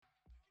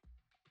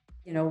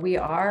We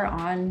are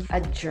on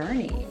a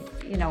journey.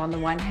 On the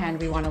one hand,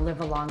 we want to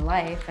live a long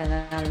life, and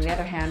then on the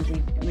other hand,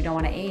 we don't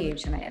want to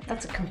age. And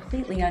that's a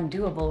completely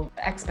undoable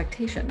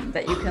expectation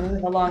that you can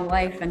live a long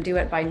life and do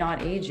it by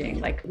not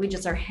aging. Like, we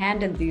just are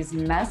handed these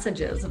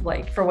messages of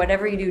like, for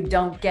whatever you do,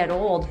 don't get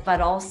old,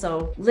 but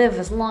also live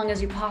as long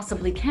as you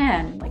possibly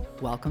can.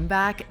 Welcome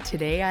back.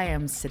 Today I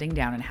am sitting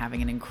down and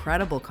having an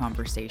incredible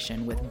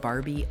conversation with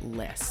Barbie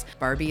Liss.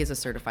 Barbie is a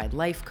certified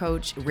life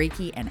coach,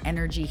 Reiki and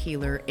energy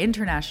healer,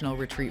 international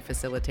retreat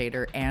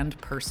facilitator, and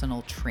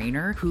personal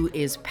trainer who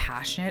is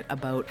passionate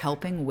about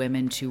helping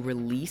women to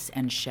release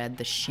and shed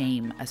the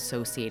shame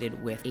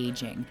associated with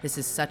aging. This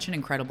is such an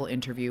incredible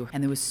interview,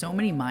 and there was so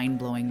many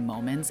mind-blowing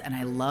moments, and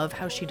I love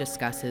how she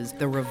discusses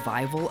the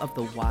revival of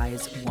the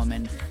wise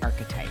woman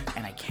archetype,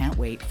 and I can't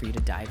wait for you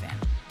to dive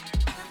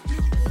in.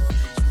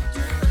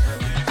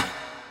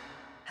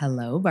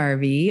 Hello,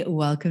 Barbie.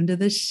 Welcome to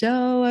the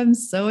show. I'm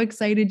so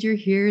excited you're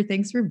here.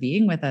 Thanks for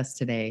being with us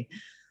today.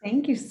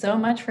 Thank you so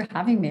much for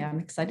having me. I'm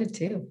excited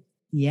too.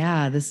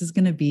 Yeah, this is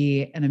going to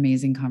be an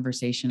amazing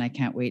conversation. I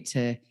can't wait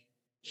to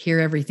hear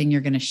everything you're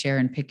going to share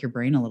and pick your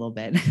brain a little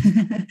bit.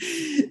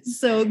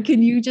 So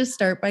can you just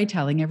start by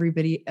telling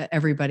everybody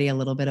a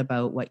little bit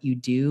about what you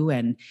do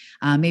and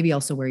maybe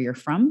also where you're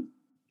from?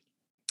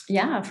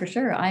 Yeah, for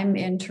sure. I'm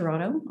in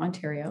Toronto,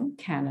 Ontario,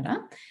 Canada,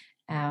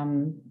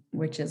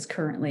 which is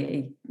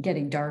currently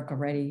getting dark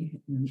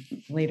already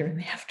later in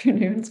the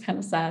afternoon. It's kind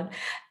of sad.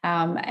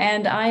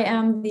 And I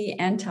am the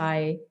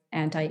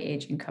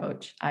anti-aging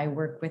coach. I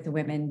work with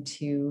women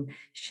to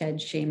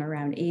shed shame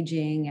around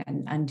aging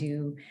and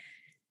undo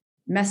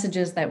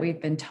messages that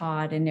we've been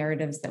taught and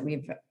narratives that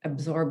we've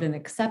absorbed and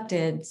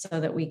accepted so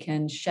that we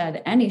can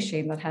shed any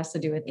shame that has to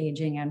do with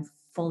aging and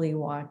fully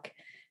walk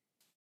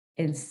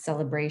in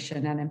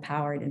celebration and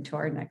empowered into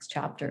our next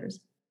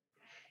chapters.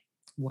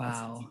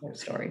 Wow. That's their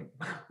story.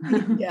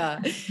 Yeah.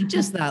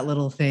 Just that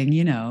little thing,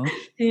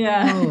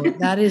 Yeah. Oh,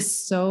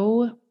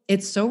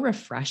 it's so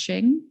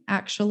refreshing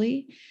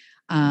actually.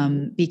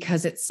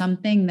 Because it's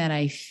something that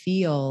I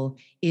feel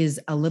is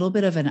a little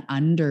bit of an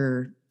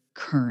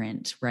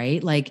undercurrent,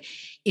 right? Like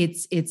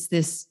it's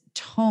this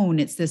tone,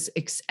 it's this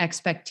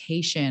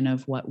expectation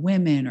of what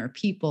women or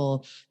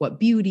people, what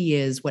beauty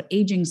is, what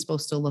aging's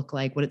supposed to look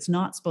like, what it's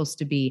not supposed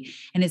to be.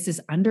 And it's this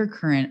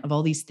undercurrent of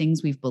all these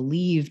things we've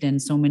believed, and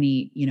so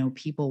many,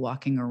 people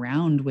walking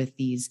around with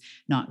these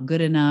not good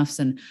enoughs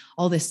and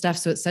all this stuff.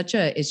 So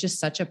it's just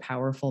such a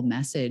powerful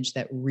message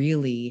that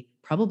really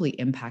probably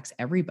impacts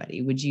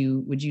everybody. Would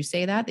you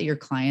say that your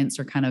clients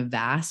are kind of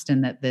vast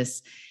and that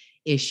this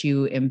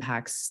issue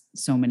impacts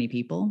so many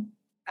people?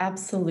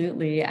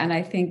 Absolutely. And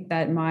I think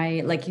that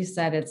like you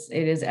said, it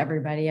is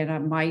everybody.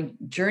 And my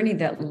journey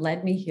that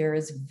led me here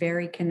is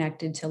very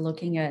connected to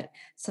looking at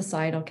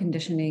societal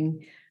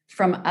conditioning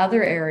from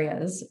other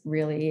areas,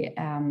 really,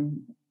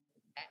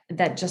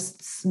 that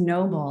just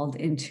snowballed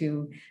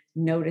into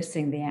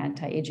noticing the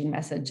anti-aging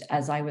message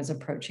as I was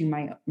approaching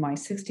my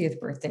 60th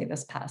birthday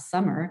this past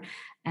summer.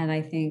 And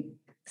I think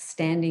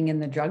standing in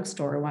the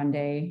drugstore one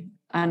day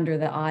under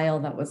the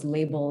aisle that was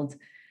labeled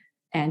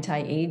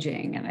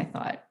anti-aging, and I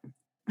thought,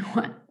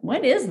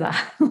 what is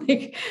that?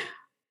 Like,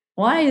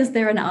 why is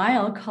there an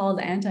aisle called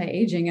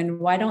anti-aging, and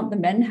why don't the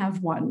men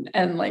have one?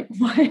 And like,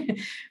 why?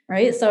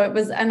 Right. So it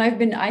was, and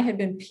I had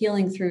been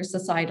peeling through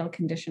societal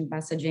conditioned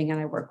messaging, and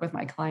I work with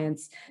my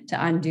clients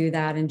to undo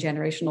that, and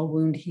generational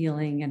wound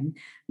healing and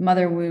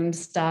mother wound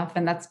stuff.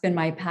 And that's been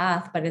my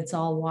path, but it's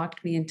all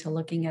walked me into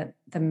looking at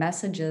the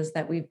messages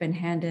that we've been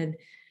handed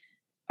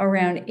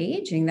around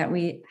aging that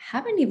we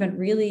haven't even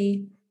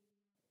really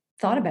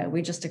thought about.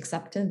 We just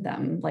accepted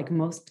them like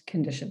most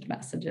conditioned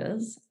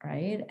messages,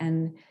 right?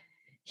 And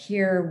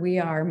here we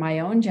are, my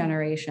own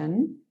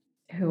generation,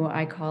 who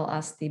I call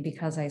us the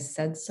because I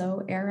said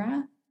so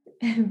era,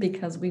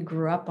 because we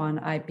grew up on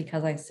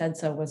because I said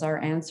so was our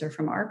answer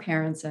from our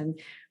parents. And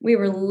we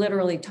were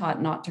literally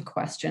taught not to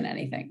question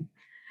anything.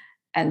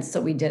 And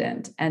so we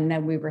didn't. And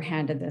then we were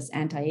handed this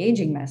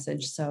anti-aging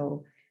message.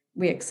 So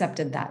we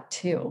accepted that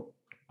too.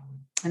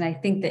 And I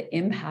think the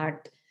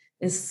impact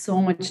is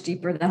so much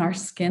deeper than our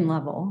skin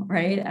level,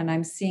 right? And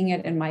I'm seeing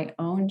it in my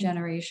own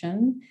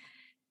generation,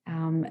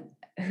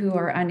 who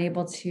are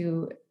unable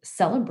to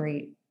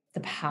celebrate the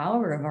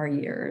power of our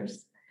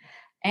years.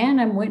 And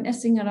I'm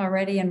witnessing it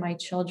already in my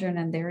children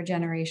and their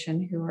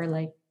generation, who are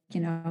like,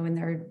 in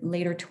their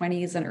later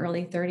 20s and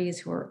early 30s,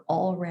 who are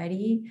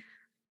already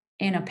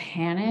in a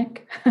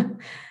panic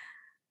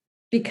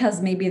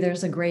because maybe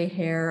there's a gray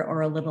hair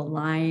or a little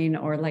line,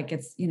 or like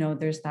it's,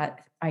 there's that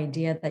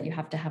idea that you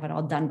have to have it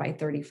all done by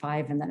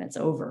 35 and then it's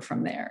over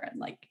from there. And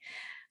like,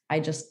 I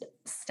just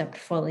stepped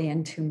fully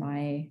into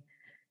my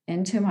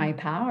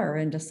power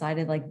and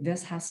decided, like,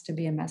 this has to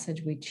be a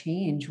message we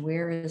change.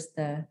 Where is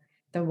the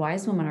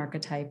wise woman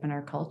archetype in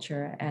our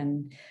culture?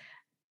 And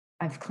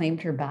I've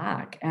claimed her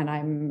back, and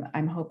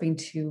I'm hoping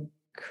to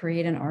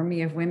create an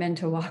army of women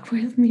to walk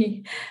with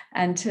me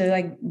and to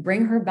like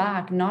bring her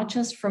back, not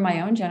just for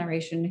my own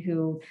generation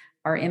who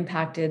are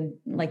impacted,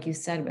 like you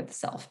said, with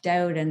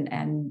self-doubt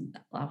and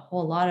a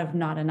whole lot of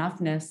not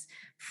enoughness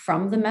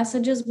from the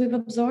messages we've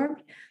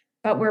absorbed,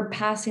 but we're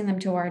passing them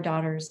to our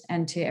daughters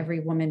and to every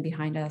woman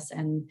behind us.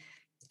 And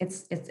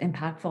it's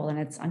impactful and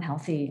it's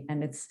unhealthy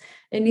and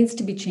it needs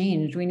to be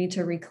changed. We need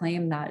to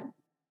reclaim that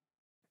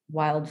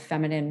wild,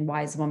 feminine,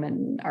 wise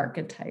woman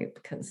archetype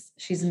because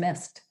she's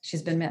missed.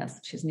 She's been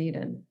missed. She's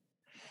needed.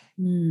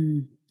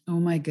 Mm. Oh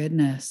my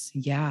goodness.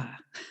 Yeah.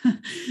 Like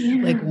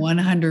Yeah.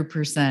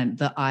 100%.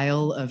 The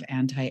aisle of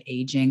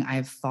anti-aging.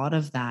 I've thought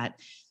of that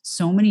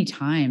so many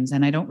times,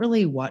 and I don't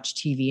really watch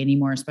TV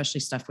anymore,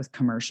 especially stuff with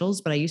commercials,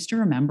 but I used to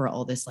remember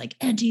all this like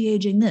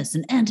anti-aging this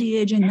and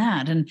anti-aging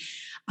that. And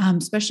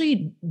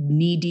especially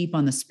knee deep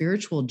on the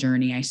spiritual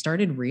journey, I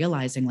started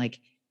realizing like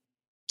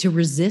to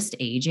resist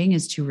aging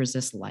is to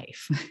resist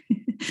life,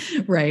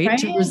 right?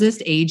 To Right.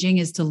 resist aging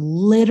is to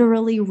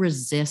literally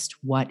resist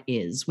what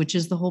is, which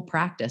is the whole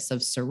practice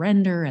of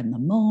surrender and the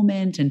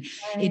moment. And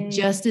it Right.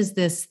 just is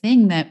this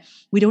thing that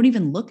we don't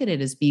even look at it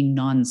as being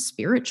non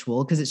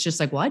spiritual because it's just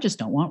like, well, I just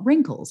don't want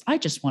wrinkles. I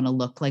just want to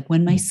look like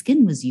when my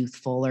skin was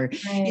youthful or,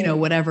 Right.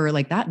 whatever,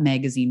 like that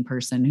magazine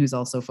person who's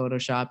also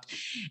photoshopped.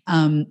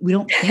 We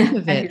don't think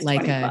of it He's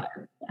like 25. a,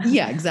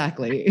 yeah,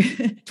 exactly.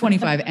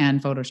 25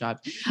 and Photoshop.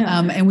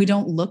 Yeah. And we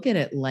don't look at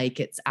it like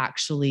it's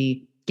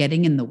actually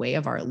getting in the way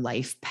of our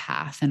life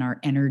path and our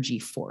energy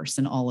force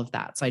and all of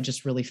that. So I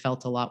just really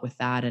felt a lot with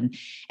that. And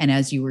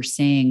as you were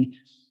saying,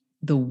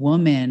 the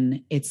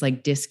woman, it's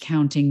like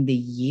discounting the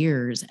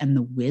years and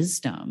the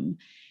wisdom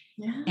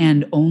Yeah.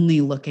 and only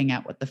looking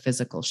at what the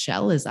physical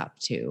shell is up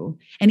to.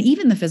 And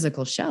even the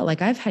physical shell,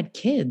 like I've had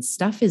kids,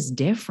 stuff is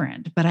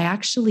different, but I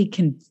actually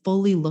can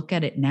fully look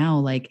at it now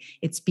like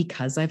it's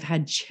because I've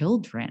had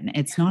children.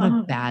 It's not a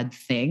Oh, bad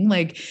thing.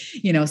 Like,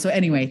 so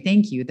anyway,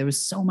 thank you. There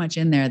was so much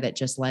in there that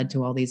just led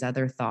to all these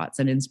other thoughts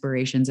and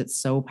inspirations. It's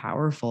so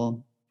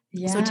powerful.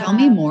 So tell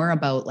me yeah. more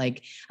about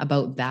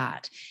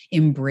that,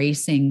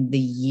 embracing the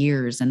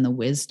years and the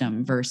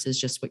wisdom versus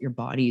just what your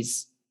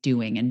body's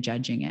doing and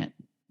judging it.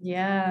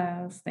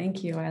 Yes,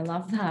 thank you. I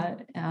love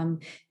that.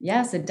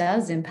 Yes, it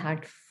does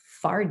impact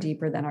far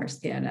deeper than our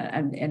skin,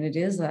 and it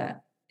is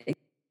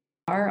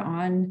are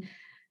on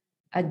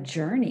a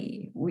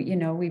journey.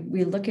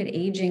 We look at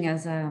aging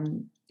as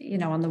on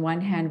the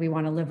one hand, we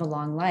want to live a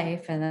long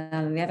life, and then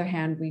on the other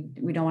hand,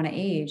 we don't want to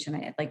age. And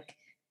I like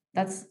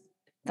that's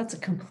that's a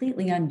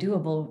completely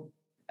undoable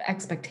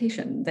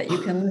expectation that you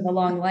can live a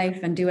long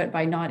life and do it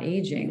by not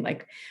aging.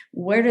 Like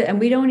and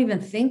we don't even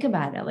think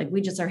about it. Like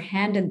we just are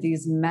handed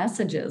these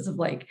messages of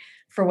like,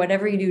 for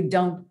whatever you do,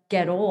 don't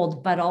get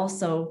old, but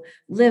also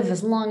live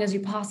as long as you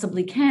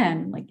possibly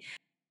can. Like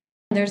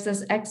there's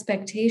this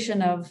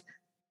expectation of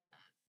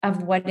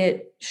what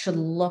it should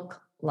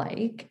look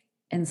like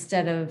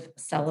instead of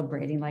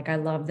celebrating. Like I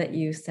love that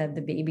you said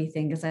the baby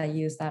thing because I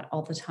use that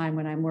all the time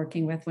when I'm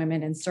working with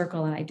women in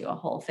circle and I do a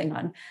whole thing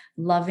on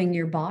loving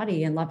your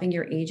body and loving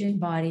your aging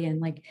body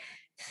and like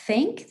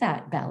thank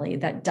that belly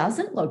that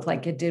doesn't look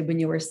like it did when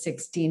you were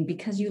 16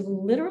 because you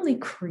literally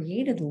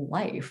created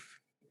life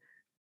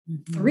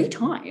three Mhm.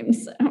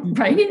 times, Mhm.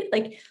 right?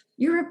 Like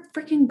you're a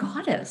freaking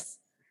goddess.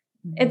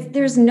 Mhm.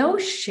 There's no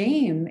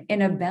shame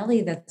in a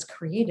belly that's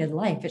created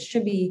life. It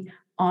should be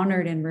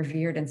honored and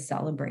revered and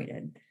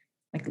celebrated.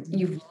 Like Mhm.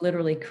 you've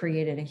literally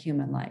created a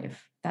human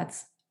life.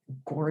 That's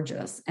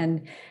gorgeous.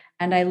 And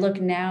I look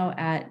now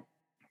at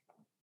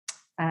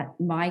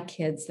my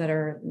kids that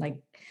are like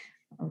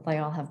they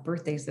all have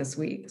birthdays this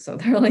week. So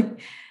they're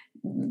like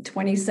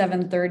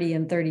 27, 30,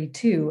 and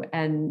 32.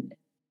 And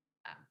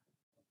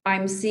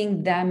I'm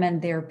seeing them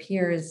and their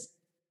peers,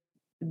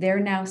 they're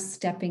now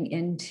stepping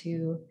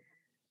into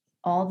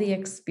all the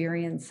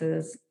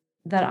experiences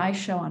that I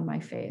show on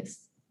my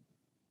face.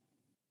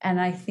 And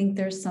I think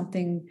there's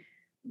something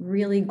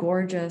really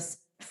gorgeous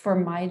for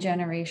my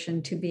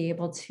generation to be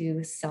able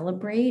to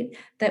celebrate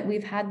that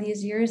we've had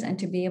these years and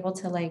to be able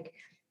to like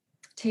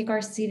take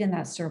our seat in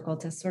that circle,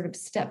 to sort of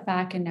step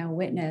back and now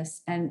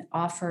witness and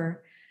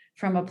offer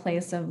from a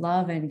place of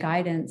love and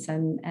guidance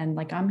and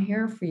like I'm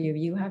here for you.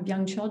 You have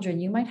young children,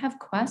 you might have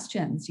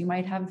questions, you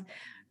might have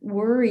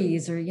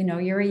worries, or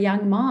you're a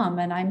young mom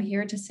and I'm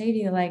here to say to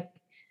you like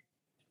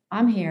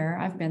I'm here.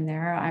 I've been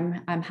there.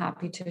 I'm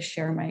happy to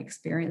share my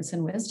experience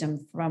and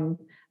wisdom from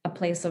a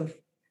place of,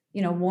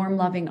 warm,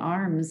 loving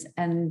arms.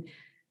 And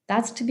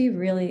that's to be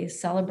really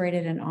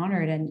celebrated and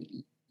honored. And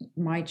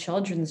my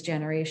children's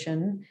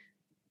generation,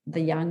 the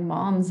young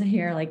moms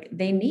here, like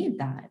they need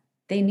that.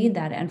 They need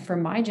that. And for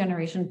my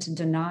generation to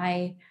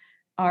deny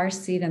our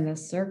seat in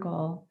this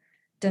circle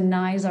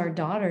denies our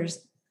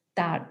daughters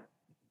that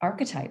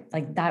archetype,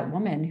 like that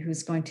woman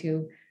who's going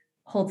to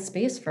hold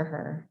space for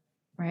her.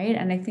 Right.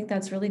 And I think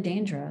that's really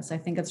dangerous. I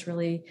think it's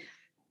really,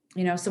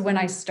 so when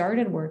I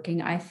started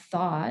working, I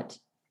thought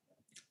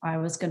I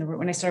was going to,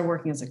 when I started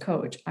working as a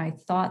coach, I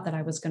thought that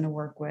I was going to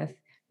work with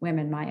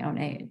women my own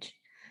age.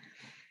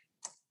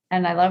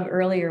 And I love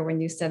earlier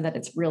when you said that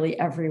it's really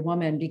every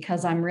woman,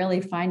 because I'm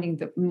really finding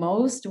that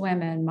most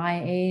women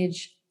my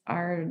age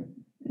are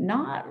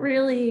not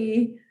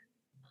really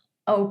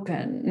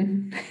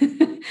open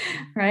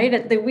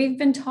right? That we've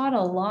been taught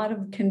a lot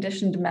of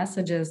conditioned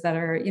messages that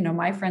are,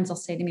 my friends will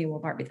say to me, well,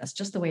 Barbie, that's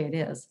just the way it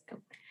is.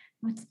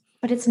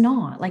 But it's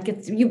not. Like,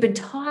 you've been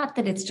taught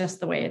that it's just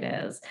the way it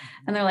is.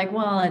 And they're like,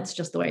 well, it's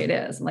just the way it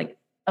is. I'm like,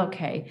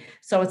 okay.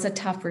 So it's a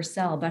tougher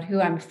sell. But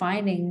who I'm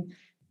finding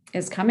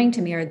is coming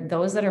to me are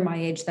those that are my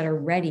age that are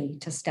ready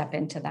to step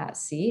into that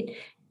seat.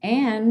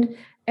 And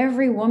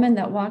every woman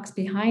that walks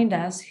behind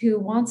us who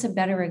wants a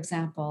better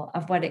example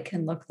of what it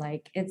can look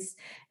like. It's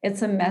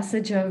a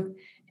message of,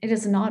 it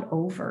is not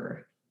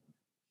over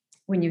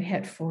when you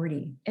hit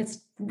 40.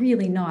 It's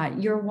really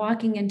not. You're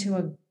walking into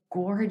a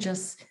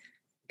gorgeous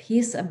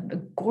piece of a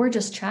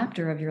gorgeous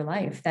chapter of your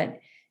life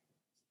that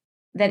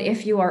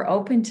if you are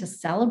open to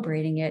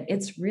celebrating it,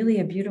 it's really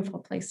a beautiful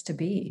place to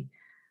be.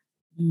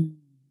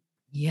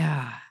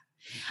 Yeah.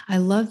 I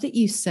love that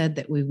you said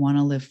that we want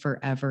to live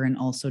forever and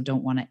also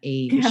don't want to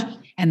age. Yeah.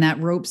 And that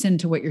ropes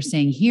into what you're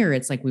saying here.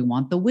 It's like we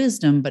want the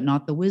wisdom, but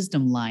not the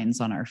wisdom lines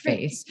on our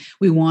face. Right.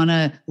 We want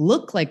to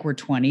look like we're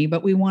 20,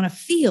 but we want to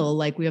feel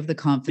like we have the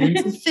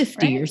confidence of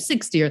 50 Right. or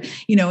 60 or,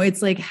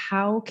 it's like,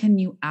 how can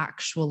you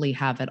actually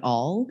have it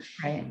all?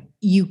 Right.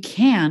 You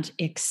can't,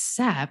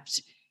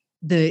 accept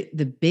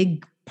the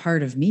big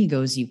part of me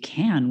goes, you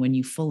can when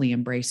you fully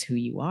embrace who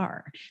you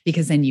are,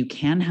 because then you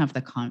can have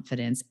the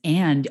confidence.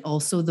 And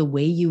also the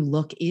way you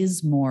look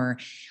is more,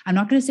 I'm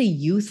not going to say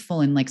youthful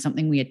and like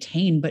something we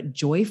attain, but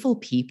joyful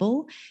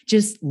people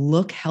just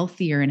look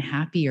healthier and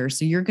happier.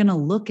 So you're going to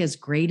look as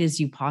great as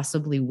you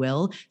possibly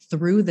will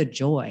through the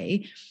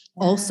joy.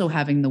 Also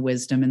having the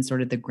wisdom and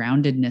sort of the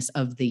groundedness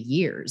of the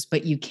years,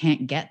 but you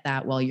can't get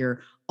that while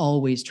you're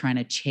always trying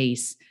to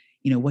chase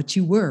what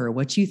you were,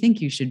 what you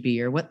think you should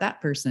be, or what that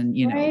person,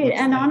 Right. looks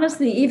And like.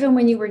 honestly, even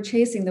when you were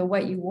chasing the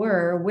what you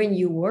were, when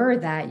you were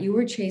that, you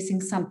were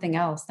chasing something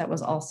else that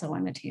was also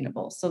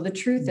unattainable. So the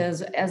truth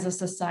is, as a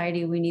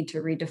society, we need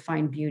to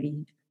redefine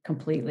beauty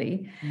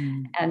completely.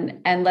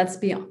 And let's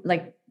be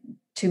like,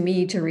 to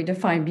me, to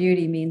redefine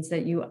beauty means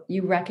that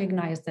you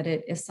recognize that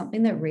it is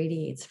something that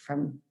radiates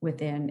from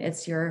within.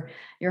 It's your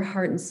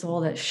heart and soul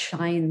that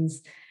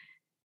shines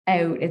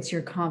out. It's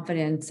your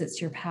confidence, it's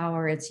your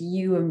power, it's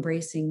you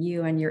embracing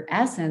you and your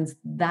essence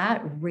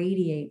that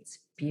radiates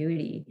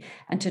beauty.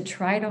 And to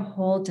try to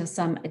hold to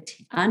some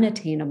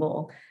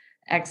unattainable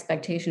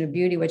expectation of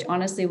beauty, which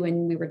honestly,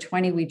 when we were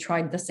 20, we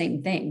tried the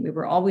same thing. We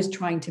were always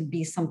trying to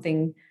be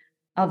something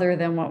other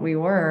than what we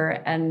were.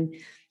 And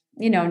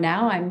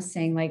now I'm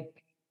saying, like,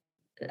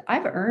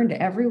 I've earned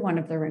every one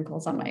of the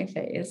wrinkles on my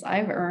face.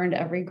 I've earned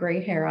every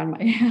gray hair on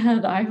my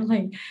head. I'm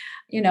like,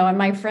 and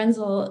my friends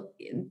will,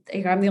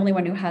 I'm the only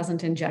one who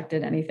hasn't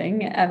injected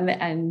anything.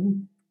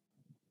 And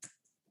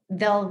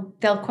they'll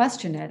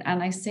question it.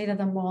 And I say to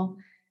them, well,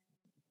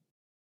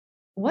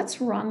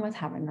 what's wrong with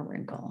having a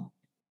wrinkle?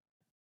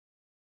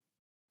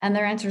 And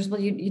their answer is,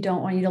 well, you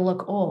don't want you to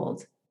look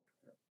old.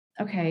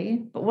 Okay,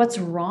 but what's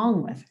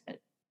wrong with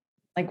it?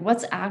 Like,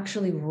 what's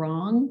actually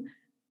wrong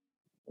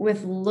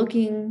with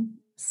looking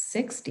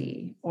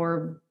 60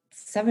 or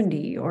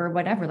 70 or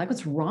whatever? Like,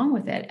 what's wrong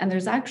with it? And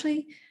there's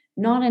actually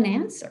not an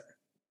answer,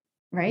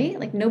 right?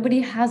 Like,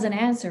 nobody has an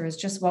answer. It's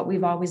just what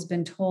we've always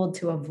been told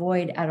to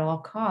avoid at all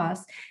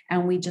costs.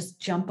 And we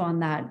just jump on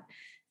that,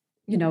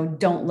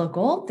 don't look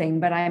old thing.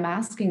 But I'm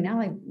asking now,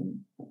 like,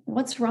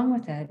 what's wrong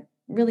with it?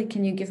 Really,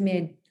 can you give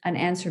me an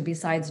answer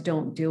besides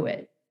don't do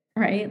it?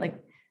 Right?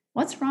 Like,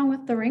 what's wrong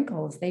with the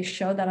wrinkles? They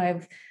show that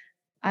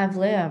I've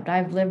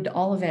lived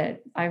all of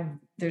it.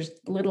 There's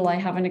little I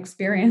haven't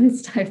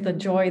experienced. I have the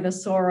joy, the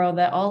sorrow,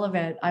 all of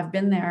it. I've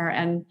been there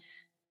and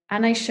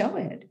I show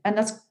it. And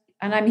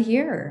I'm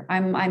here.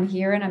 I'm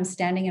here and I'm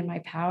standing in my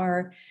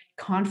power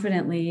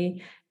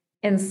confidently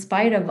in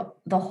spite of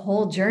the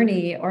whole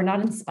journey, or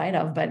not in spite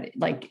of, but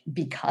like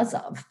because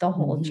of the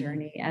whole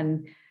journey.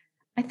 And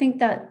I think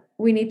that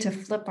we need to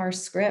flip our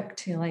script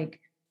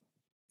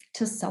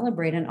to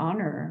celebrate and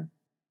honor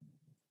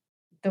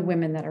the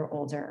women that are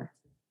older,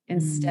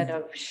 instead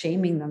of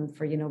shaming them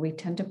for, we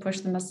tend to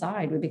push them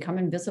aside. We become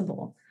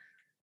invisible,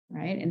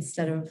 right?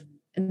 Instead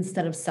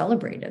of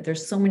celebrated.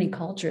 There's so many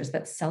cultures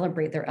that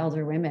celebrate their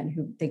elder women,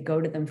 who they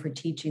go to them for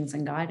teachings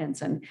and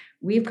guidance. And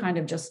we've kind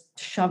of just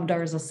shoved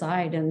ours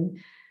aside. And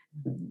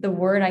the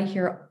word I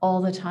hear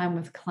all the time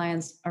with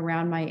clients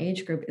around my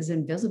age group is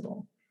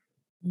invisible.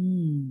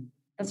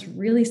 That's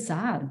really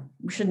sad.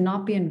 We should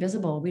not be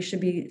invisible. We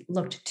should be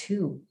looked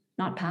to,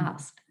 not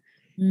past.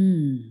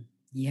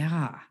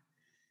 Yeah.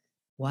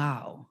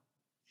 Wow.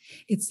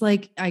 It's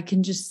like I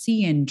can just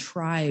see in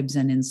tribes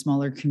and in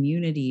smaller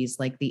communities,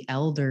 like the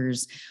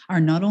elders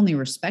are not only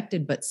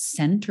respected, but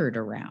centered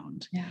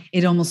around. Yeah.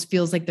 It almost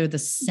feels like they're the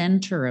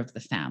center of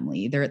the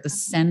family. They're at the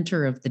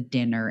center of the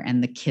dinner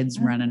and the kids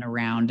running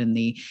around, and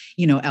the,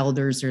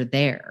 elders are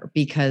there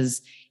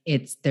because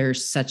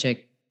there's such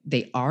a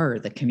they are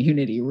the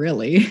community,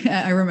 really.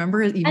 I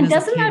remember even And as a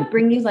doesn't kid. that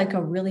bring you like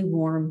a really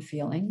warm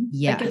feeling?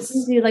 Like it brings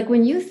Yes. you like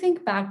when you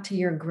think back to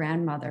your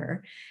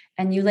grandmother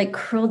and you like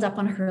curled up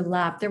on her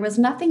lap, there was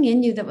nothing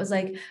in you that was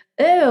like,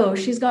 oh,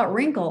 she's got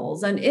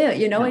wrinkles and ew,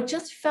 you know, No. it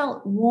just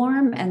felt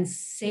warm and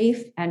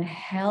safe and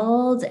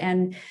held.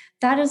 And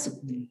that is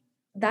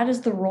that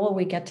is the role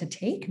we get to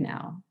take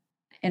now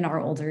in our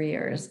older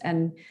years.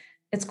 And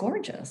it's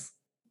gorgeous.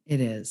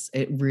 It is.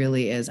 It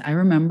really is. I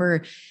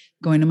remember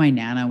going to my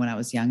Nana when I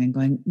was young and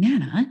going,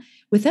 Nana,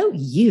 without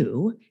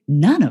you,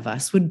 none of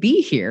us would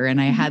be here.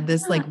 And I had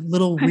this like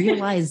little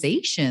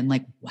realization,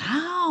 like,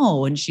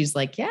 wow. And she's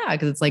like, yeah,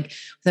 because it's like,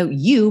 without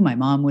you, my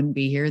mom wouldn't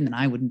be here. And then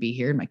I wouldn't be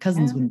here. And my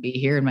cousins Yeah. wouldn't be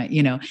here. And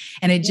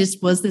and it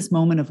just was this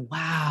moment of,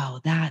 wow,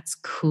 that's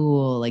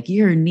cool. Like,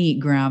 you're neat,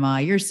 grandma.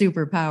 You're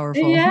super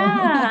powerful.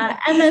 Yeah.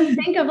 And then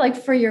think of like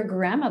for your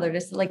grandmother,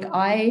 just like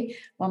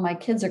well, my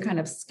kids are kind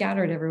of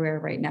scattered everywhere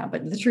right now,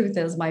 but the truth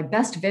is my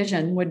best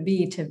vision would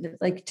be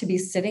to be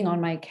sitting on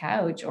my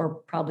couch or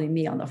probably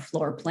me on the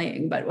floor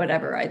playing, but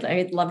whatever.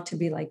 I'd love to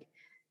be like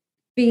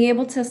being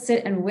able to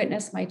sit and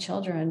witness my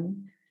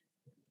children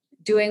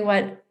doing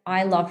what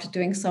I loved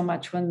doing so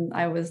much when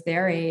I was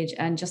their age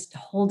and just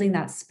holding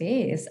that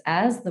space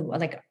as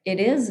like it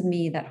is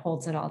me that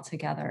holds it all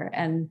together.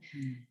 And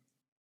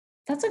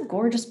that's a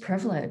gorgeous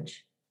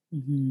privilege.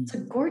 Mhm. It's a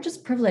gorgeous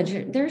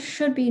privilege. There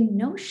should be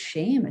no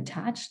shame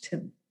attached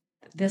to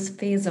this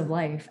phase of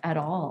life at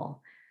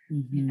all.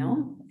 You Mhm.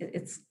 know,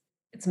 it's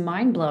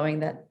mind blowing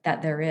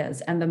that there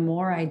is. And the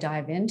more I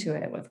dive into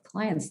it with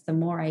clients, the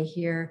more I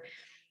hear,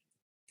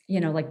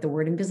 like the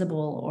word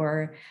invisible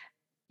or,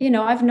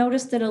 I've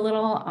noticed it a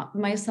little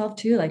myself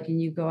too. Like when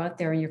you go out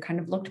there and you're kind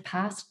of looked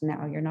past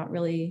now, you're not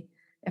really,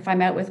 if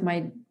I'm out with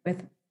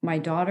my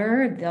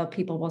daughter, the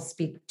people will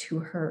speak to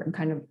her and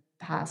kind of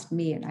past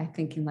me. And I'm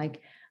thinking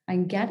like,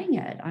 I'm getting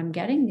it. I'm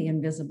getting the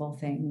invisible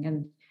thing.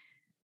 And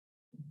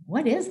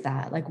what is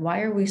that? Like,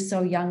 why are we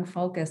so young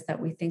focused that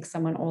we think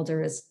someone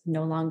older is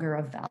no longer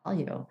of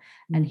value?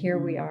 And here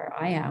we Mhm. are,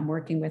 I am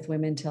working with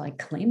women to like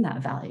claim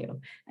that value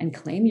and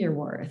claim your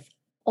worth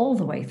all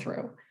the way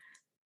through.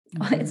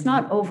 It's Mhm.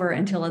 not over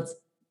until it's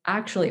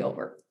actually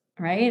over,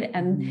 right?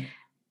 And Mhm.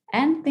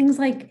 and things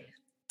like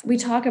we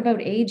talk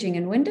about aging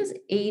and when does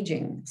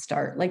aging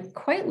start? Like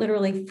quite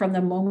literally from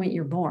the moment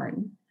you're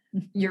born,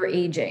 you're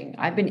aging.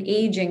 I've been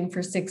aging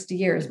for 60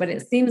 years, but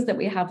it seems that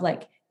we have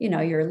like,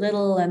 you're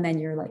little and then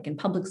you're like in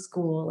public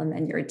school and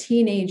then you're a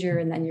teenager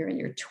and then you're in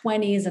your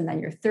 20s and then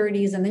your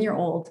 30s and then you're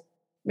old.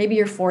 Maybe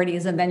your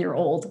 40s and then you're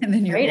old, And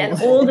then you're right? And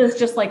old. old is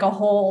just like a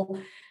whole,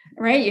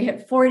 right? You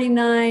hit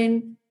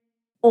 49,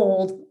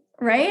 old,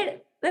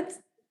 right? That's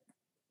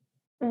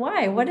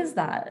why? What is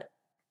that?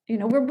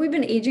 We've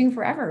been aging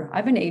forever.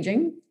 I've been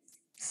aging.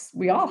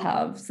 We all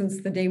have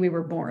since the day we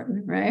were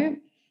born, right?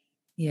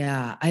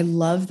 Yeah, I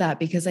love that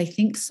because I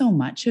think so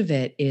much of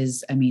it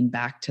is, I mean,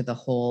 back to the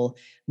whole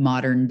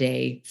modern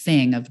day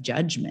thing of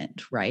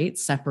judgment, right?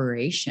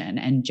 Separation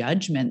and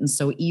judgment. And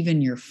so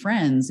even your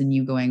friends and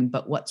you going,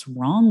 but what's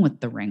wrong with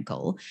the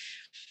wrinkle?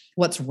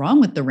 What's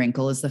wrong with the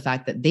wrinkle is the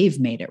fact that they've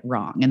made it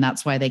wrong. And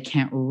that's why they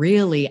can't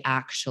really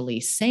actually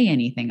say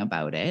anything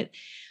about it.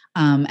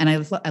 And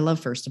I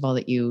love, first of all,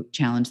 that you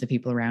challenge the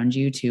people around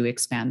you to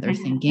expand their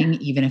thinking,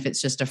 even if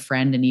it's just a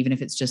friend and even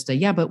if it's just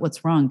yeah, but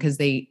what's wrong? Because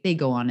they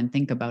go on and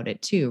think about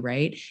it too,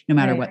 right? No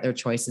matter Right. what their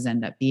choices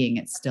end up being,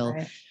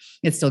 Right.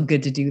 it's still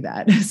good to do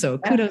that. So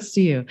Yeah. kudos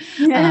to you.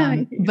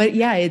 Yeah. But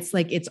yeah, it's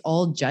like it's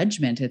all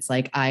judgment. It's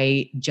like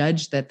I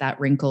judge that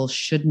wrinkle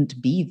shouldn't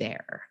be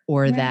there,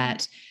 or Right.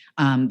 that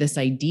this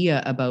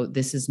idea about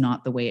this is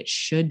not the way it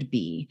should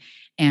be.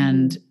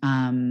 And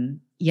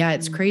yeah,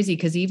 it's Mhm. crazy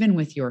because even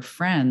with your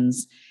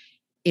friends,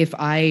 if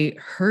I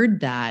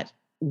heard that,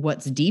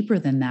 what's deeper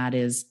than that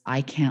is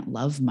I can't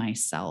love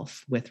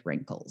myself with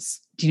wrinkles.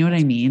 Do you know what I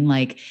That's mean?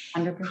 Like,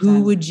 who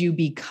 100%. would you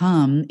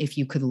become if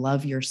you could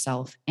love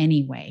yourself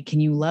anyway? Can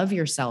you love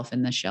yourself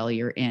in the shell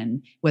you're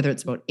in, whether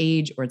it's about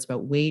age or it's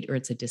about weight or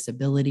it's a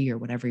disability or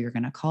whatever you're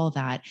going to call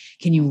that?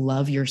 Can you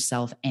love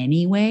yourself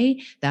anyway?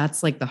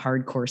 That's like the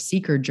hardcore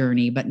seeker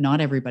journey, but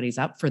not everybody's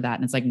up for that.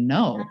 And it's like,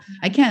 no,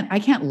 I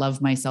can't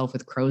love myself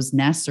with crow's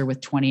nests or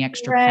with 20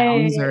 extra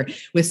pounds Right. or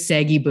with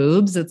saggy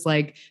boobs. It's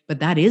like, but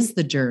that is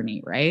the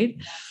journey, right?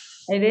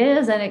 It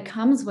is. And it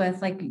comes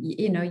with like,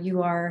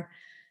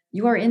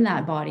 you are in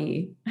that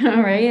body,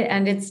 right?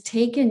 And it's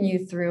taken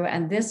you through,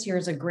 and this year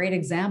is a great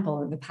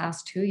example of the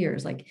past 2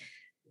 years. Like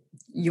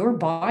your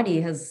body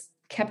has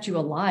kept you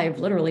alive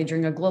literally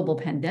during a global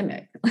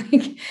pandemic.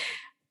 Like,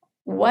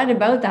 what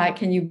about that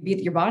can you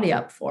beat your body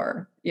up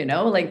for?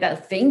 Like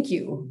that thank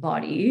you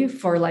body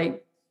for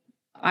like,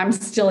 I'm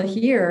still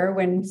here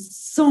when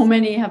so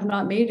many have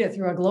not made it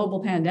through a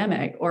global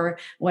pandemic or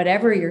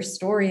whatever your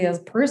story is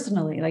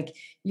personally. Like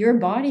your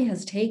body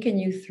has taken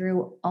you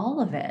through all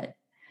of it,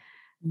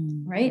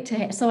 Mm.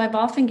 right? So I've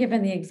often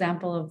given the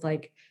example of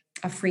like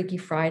a Freaky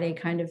Friday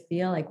kind of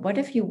feel. Like, what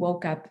if you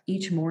woke up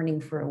each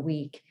morning for a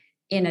week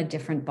in a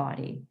different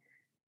body,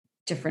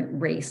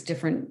 different race,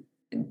 different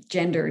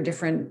gender,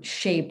 different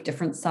shape,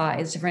 different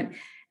size, different.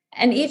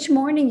 And each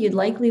morning you'd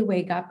likely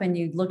wake up and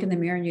you'd look in the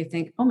mirror and you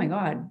think, oh my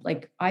God,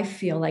 like I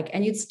feel like,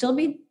 and you'd still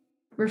be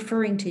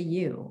referring to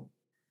you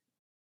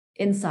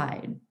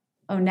inside.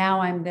 Oh,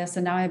 now I'm this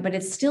and now but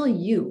it's still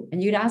you.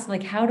 And you'd ask,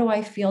 like, how do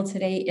I feel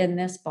today in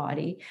this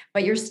body?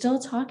 But you're still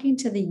talking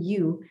to the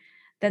you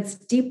that's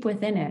deep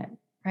within it,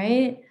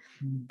 right?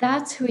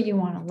 That's who you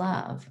want to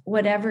love,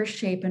 whatever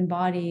shape and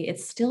body.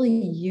 It's still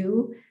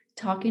you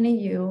talking to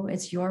you.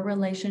 It's your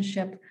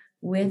relationship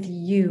with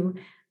you,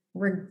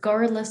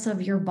 regardless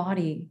of your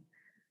body,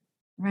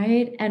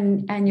 right?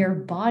 And your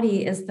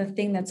body is the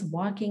thing that's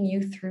walking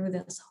you through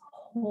this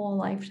whole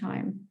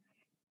lifetime.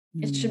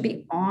 It should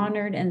be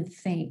honored and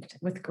thanked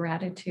with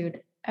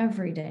gratitude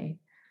every day,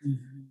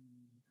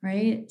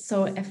 right?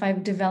 So if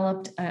I've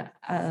developed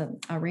a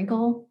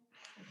wrinkle,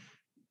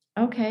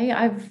 okay,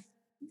 I've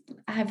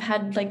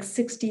had like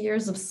 60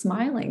 years of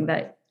smiling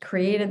that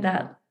created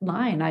that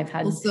line. I've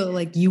had Also,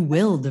 like, you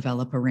will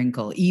develop a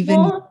wrinkle, even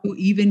well,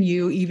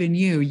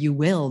 you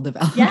will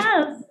develop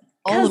yes,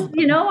 all because of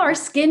them. our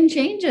skin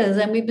changes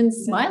and we've been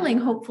smiling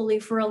hopefully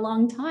for a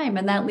long time,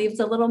 and that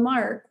leaves a little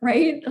mark,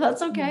 right?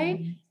 That's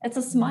okay. It's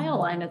a smile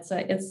line. It's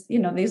this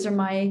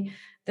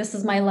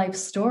is my life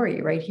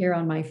story right here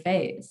on my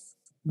face,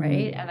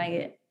 right?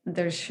 And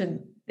there's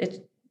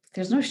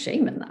no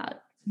shame in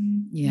that.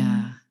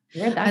 Yeah.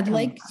 Where'd that come from?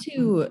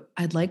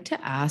 I'd like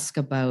to ask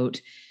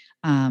about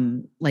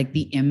like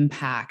the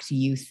impact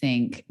you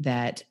think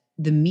that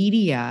the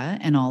media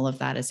and all of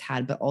that has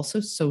had, but also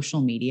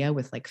social media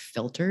with like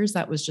filters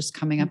that was just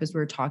coming up as we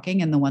were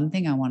talking. And the one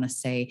thing I want to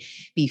say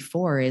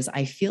before is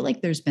I feel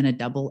like there's been a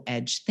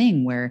double-edged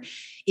thing where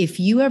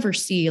if you ever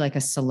see like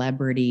a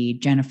celebrity,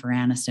 Jennifer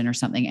Aniston or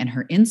something, and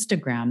her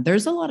Instagram,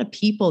 there's a lot of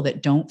people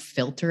that don't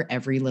filter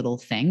every little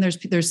thing.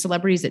 There's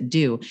celebrities that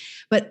do,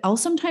 but I'll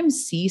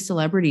sometimes see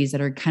celebrities that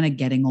are kind of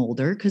getting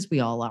older, because we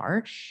all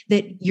are,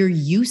 that you're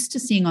used to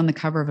seeing on the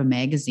cover of a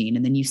magazine,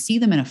 and then you see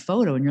them in a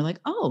photo and you're like,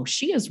 oh,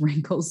 she has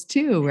wrinkles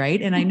too,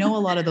 right? And I know a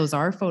lot of those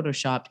are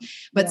photoshopped,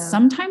 but Yeah.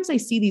 sometimes I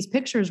see these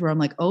pictures where I'm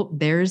like, oh,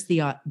 there's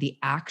the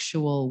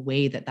actual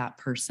way that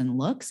person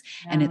looks.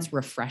 And it's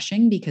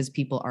refreshing because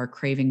people are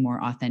craving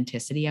more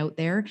authenticity out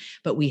there,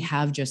 but we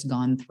have just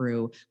gone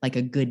through like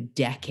a good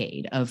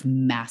decade of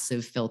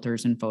massive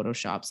filters and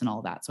photoshops and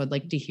all that. So I'd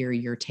like to hear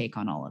your take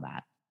on all of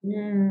that.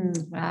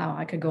 Wow,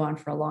 I could go on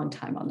for a long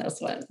time on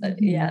this one.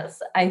 But yes,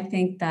 I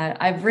think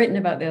that I've written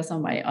about this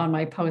on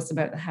my post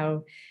about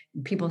how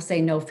people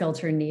say no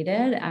filter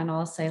needed, and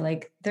I'll say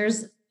like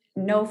there's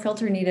no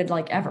filter needed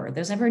like ever.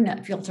 There's never no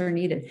filter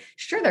needed.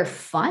 Sure, they're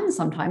fun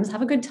sometimes.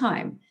 Have a good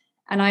time.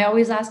 And I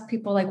always ask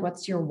people like,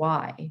 what's your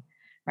why?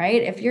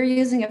 Right? If you're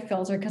using a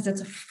filter because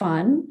it's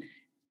fun,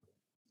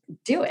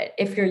 do it.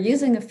 If you're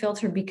using a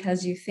filter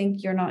because you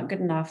think you're not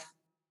good enough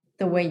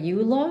the way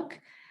you look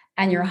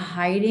and you're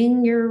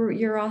hiding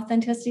your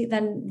authenticity,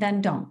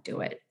 then don't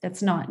do it.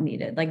 That's not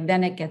needed. Like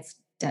then it gets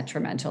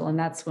detrimental, and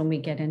that's when we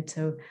get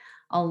into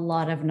a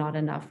lot of not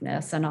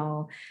enoughness and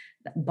all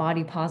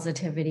body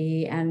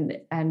positivity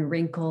and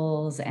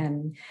wrinkles,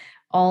 and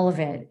all of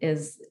it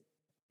is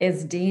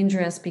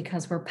dangerous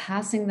because we're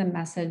passing the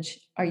message.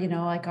 Or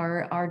like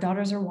our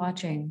daughters are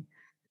watching.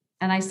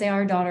 And I say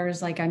our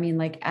daughters, like, I mean,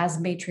 like as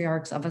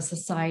matriarchs of a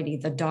society,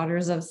 the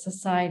daughters of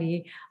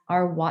society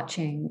are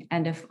watching.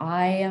 And if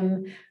I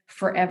am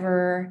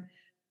forever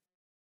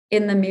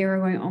in the mirror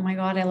going, oh my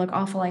God, I look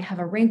awful, I have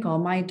a wrinkle,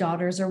 my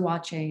daughters are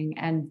watching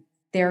and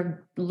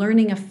they're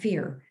learning a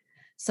fear.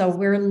 So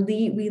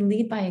we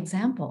lead by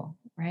example,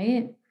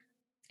 right?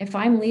 If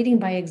I'm leading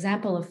by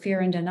example of fear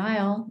and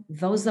denial,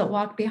 those that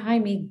walk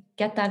behind me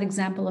get that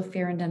example of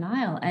fear and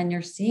denial. And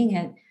you're seeing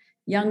it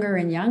younger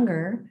and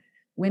younger.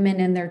 Women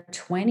in their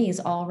 20s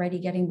already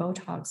getting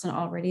Botox and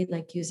already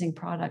like using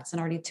products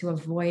and already to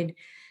avoid,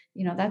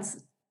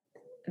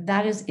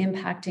 that is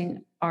impacting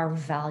our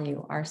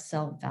value, our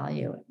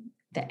self-value.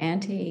 The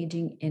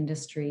anti-aging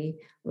industry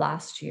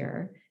last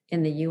year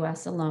in the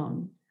US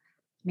alone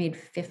made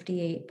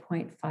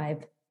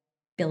 $58.5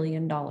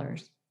 billion,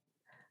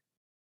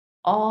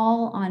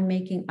 all on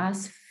making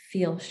us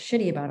feel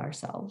shitty about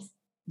ourselves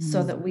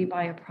so that we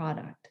buy a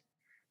product,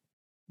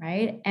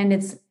 right? And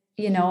it's,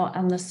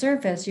 on the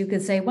surface, you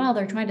could say, well,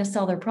 they're trying to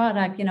sell their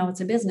product,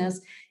 it's a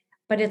business,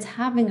 but it's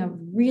having a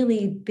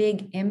really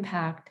big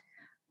impact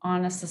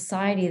on a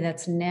society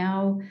that's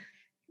now,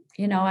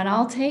 and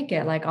I'll take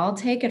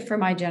it for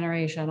my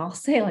generation. I'll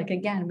say, like,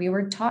 again, we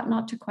were taught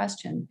not to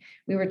question.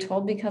 We were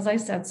told because I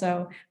said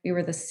so. We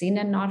were the seen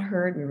and not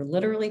heard. We were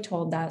literally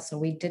told that. So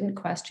we didn't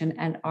question.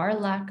 And our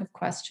lack of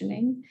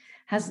questioning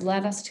has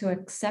led us to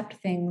accept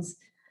things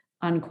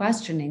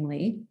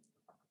unquestioningly.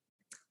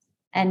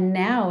 And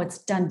now it's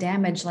done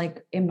damage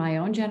like in my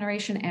own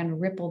generation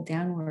and rippled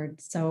downward.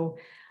 So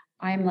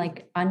I'm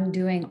like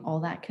undoing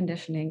all that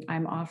conditioning.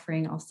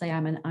 I'll say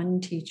I'm an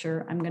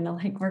unteacher.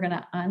 We're going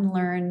to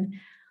unlearn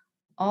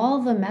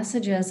all the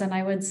messages. And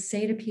I would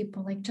say to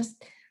people, like,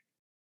 just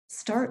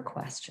start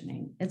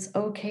questioning. It's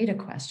okay to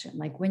question.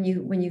 Like when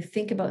you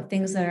think about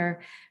things that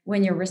are,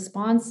 when your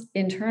response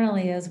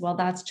internally is, well,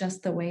 that's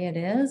just the way it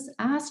is,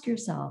 ask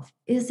yourself,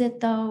 is it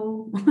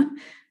though?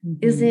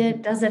 Is Mhm.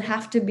 it, does it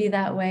have to be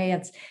that way?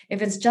 It's,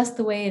 if it's just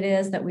the way it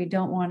is that we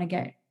don't want to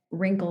get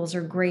wrinkles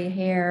or gray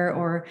hair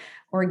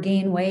or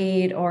gain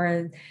weight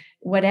or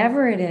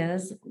whatever it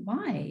is,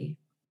 why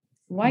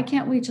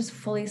can't we just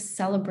fully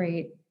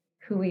celebrate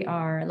who we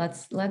are?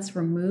 Let's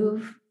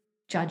remove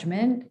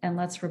judgment and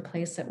let's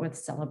replace it with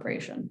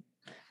celebration.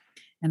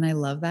 And I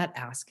love that,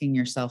 asking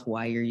yourself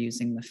why you're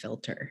using the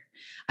filter.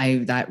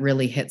 That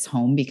really hits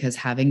home, because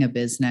having a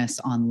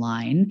business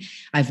online,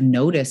 I've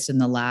noticed in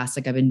the last,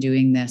 like I've been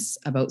doing this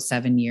about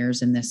 7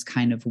 years in this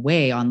kind of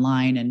way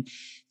online and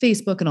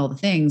Facebook and all the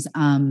things.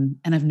 And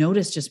I've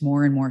noticed just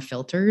more and more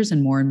filters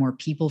and more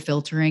people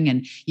filtering.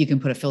 And you can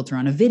put a filter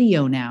on a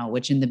video now,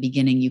 which in the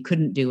beginning you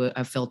couldn't do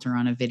a filter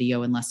on a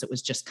video unless it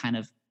was just kind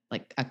of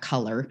like a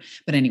color.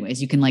 But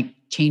anyways, you can like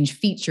change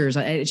features.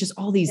 It's just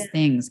all these Yeah.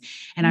 things.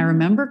 And I Yeah.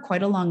 remember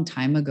quite a long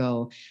time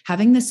ago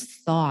having this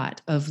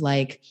thought of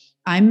like,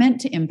 I'm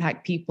meant to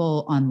impact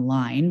people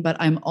online, but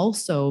I'm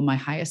also, my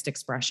highest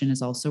expression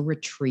is also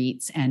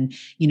retreats and,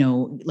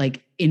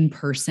 like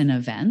in-person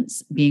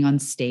events, being on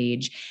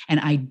stage. And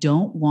I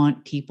don't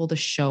want people to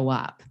show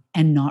up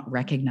and not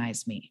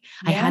recognize me.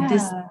 I had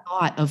this Yeah.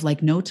 thought of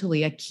like, no,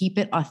 Talia, keep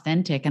it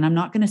authentic. And I'm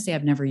not going to say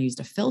I've never used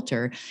a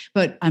filter,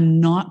 but I'm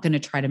not going to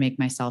try to make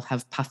myself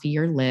have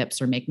puffier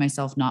lips or make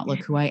myself not look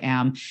who I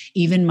am.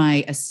 Even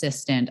my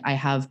assistant, I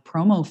have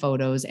promo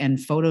photos and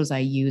photos I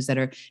use that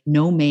are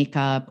no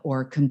makeup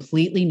or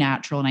completely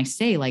natural. And I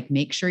say, like,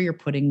 make sure you're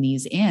putting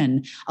these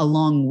in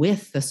along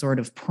with the sort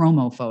of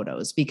promo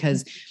photos,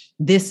 because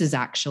this is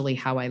actually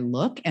how I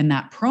look. And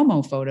that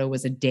promo photo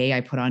was a day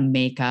I put on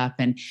makeup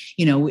and,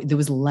 there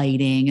was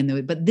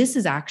lighting but this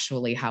is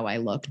actually how I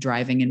look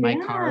driving in my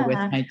car with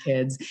Yeah. my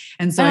kids.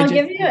 And so And I I'll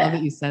just give you, love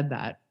that you said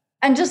that.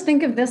 and just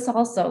think of this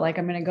also, like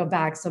I'm going to go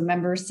back. So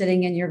remember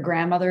sitting in your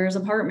grandmother's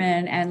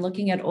apartment and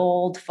looking at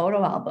old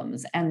photo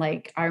albums. And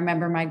like, I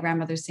remember my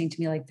grandmother saying to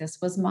me, like, this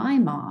was my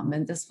mom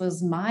and this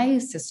was my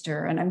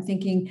sister. And I'm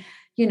thinking,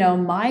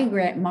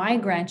 my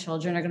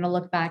grandchildren are going to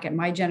look back at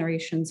my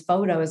generation's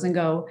photos and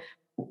go,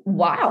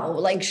 wow,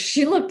 like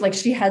she looked like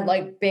she had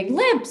like big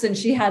lips and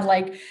she had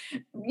like,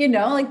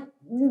 like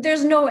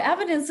there's no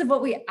evidence of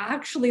what we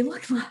actually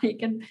look like.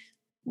 And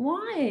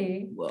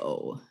why?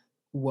 Whoa.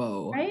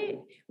 Whoa. Right?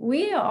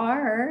 We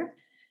are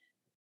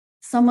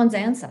someone's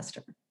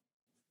ancestor.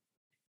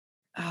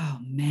 Oh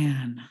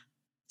man.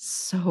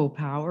 So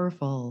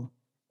powerful.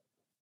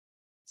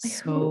 Like who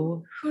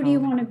So who do you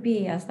want to powerful.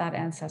 be as that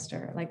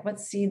ancestor? Like what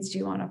seeds do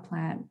you want to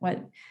plant?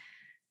 What,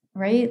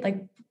 right?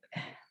 Like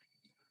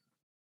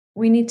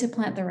we need to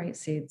plant the right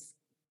seeds.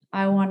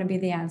 I want to be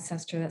the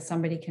ancestor that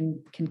somebody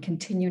can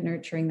continue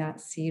nurturing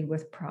that seed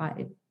with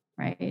pride,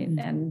 right? And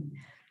Mhm.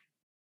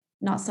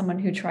 not someone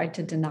who tried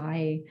to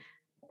deny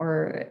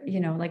or,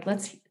 like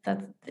let's,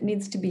 that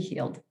needs to be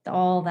healed.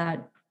 All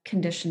that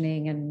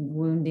conditioning and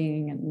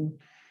wounding, and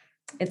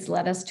it's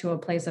led us to a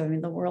place of, I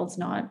mean, the world's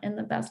not in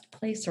the best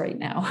place right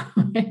now.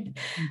 Right?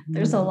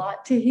 There's a Mhm.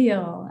 lot to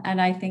heal.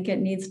 And I think it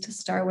needs to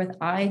start with,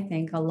 I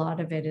think a lot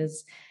of it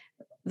is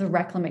the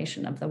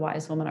reclamation of the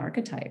wise woman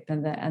archetype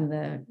and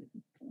the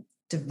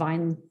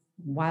divine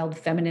wild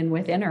feminine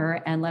within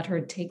her, and let her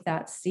take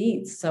that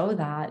seat so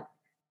that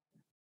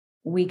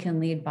we can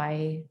lead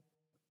by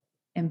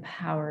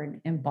empowered,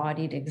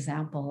 embodied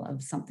example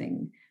of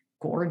something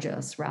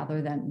gorgeous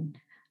rather than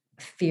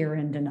fear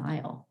and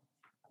denial.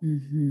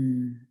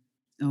 Mhm.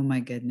 Oh my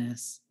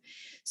goodness.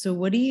 So,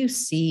 what do you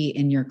see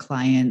in your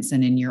clients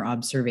and in your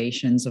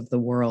observations of the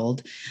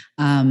world?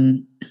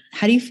 Um,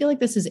 how do you feel like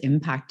this is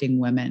impacting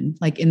women,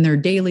 like in their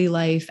daily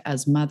life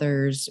as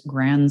mothers,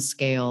 grand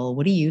scale?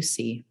 What do you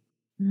see?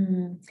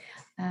 Mm.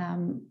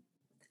 Um,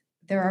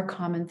 there are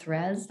common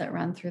threads that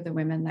run through the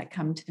women that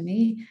come to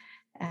me.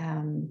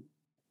 Um,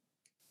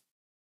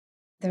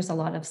 there's a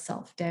lot of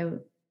self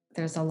doubt.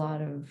 There's a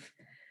lot of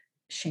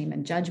shame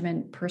and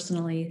judgment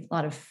personally, a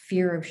lot of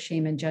fear of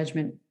shame and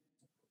judgment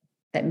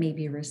that may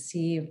be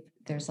received.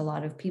 There's a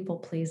lot of people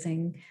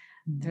pleasing.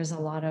 Mm. There's a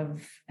lot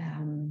of,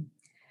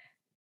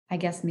 I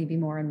guess, maybe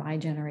more in my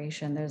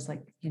generation, there's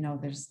like,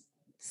 there's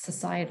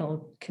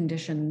societal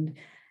conditioned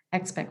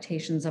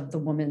expectations of the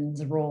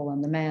woman's role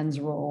and the man's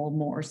role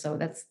more. So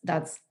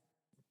that's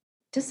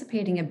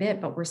dissipating a bit,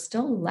 but we're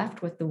still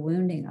left with the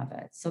wounding of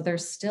it. So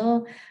there's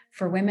still,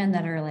 for women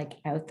that are like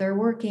out there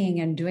working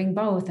and doing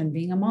both and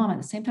being a mom at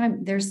the same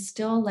time, there's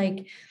still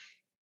like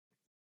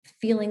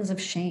feelings of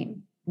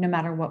shame. No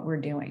matter what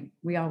we're doing,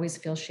 we always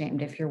feel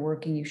shamed. If you're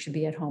working, you should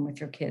be at home with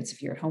your kids.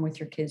 If you're at home with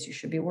your kids, you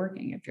should be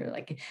working. If you're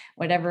like,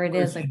 whatever it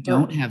Or is, if like you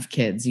don't have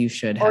kids, you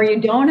should or have, you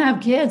don't have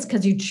kids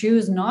because you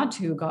choose not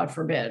to, God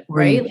forbid,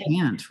 or you right? Like,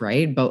 can't,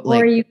 right? But or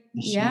like you,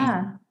 the shame.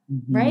 yeah,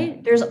 Mhm.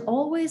 right. There's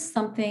always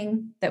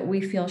something that we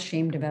feel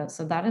shamed about.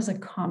 So that is a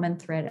common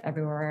thread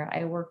everywhere.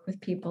 I work with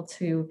people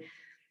to,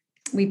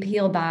 we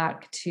peel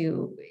back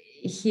to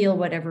heal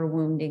whatever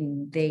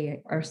wounding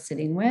they are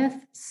sitting with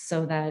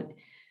so that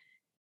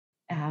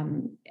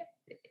um,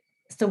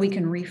 so we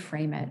can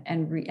reframe it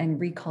and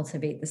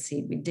recultivate the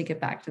seed. We dig it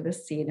back to the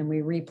seed and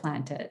we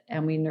replant it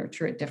and we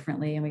nurture it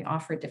differently and we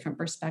offer a different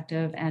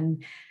perspective.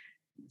 And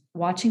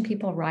watching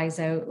people rise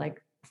out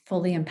like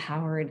fully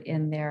empowered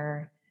in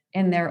their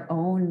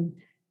own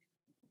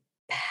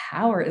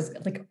power is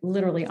like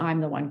literally I'm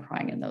the one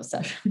crying in those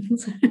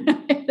sessions.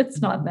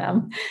 It's not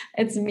them,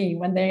 it's me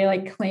when they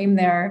like claim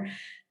their,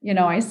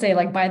 I say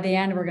like by the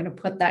end we're going to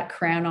put that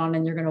crown on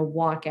and you're going to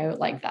walk out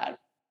like that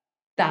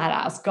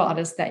badass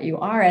goddess that you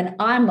are. And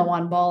I'm the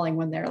one bawling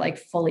when they're like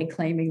fully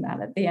claiming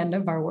that at the end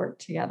of our work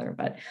together.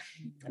 But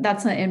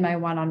that's not in my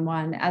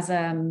one-on-one. As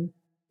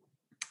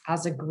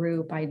a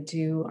group,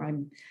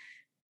 I'm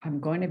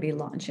going to be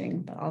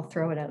launching, but I'll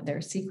throw it out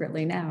there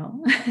secretly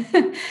now.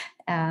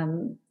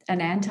 An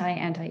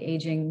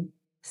anti-aging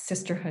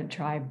sisterhood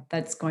tribe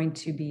that's going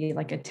to be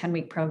like a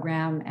 10-week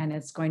program. And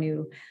it's going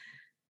to,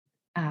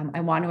 I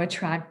want to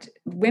attract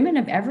women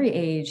of every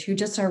age who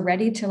just are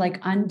ready to like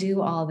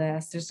undo all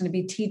this. There's going to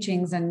be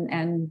teachings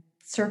and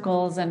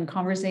circles and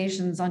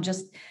conversations on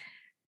just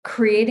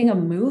creating a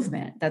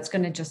movement that's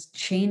going to just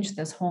change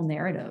this whole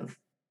narrative.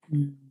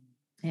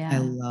 Yeah. I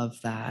love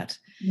that.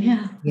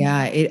 Yeah.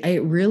 Yeah.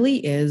 It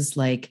really is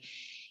like,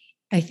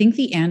 I think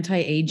the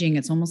anti-aging,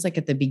 it's almost like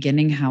at the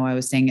beginning, how I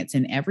was saying it's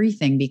in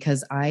everything,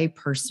 because I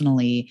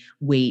personally,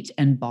 weight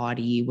and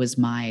body was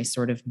my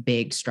sort of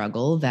big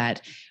struggle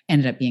that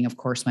ended up being, of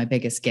course, my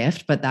biggest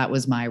gift, but that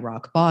was my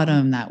rock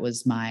bottom. That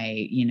was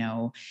my,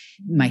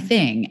 my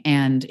thing.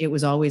 And it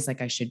was always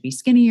like, I should be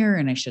skinnier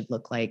and I should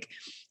look like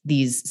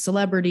these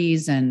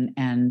celebrities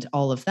and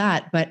all of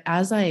that. But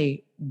as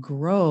I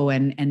grow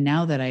and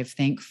now that I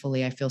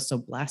feel so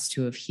blessed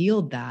to have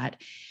healed that,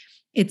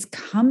 it's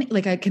coming,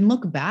 like I can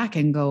look back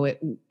and go,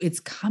 it's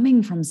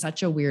coming from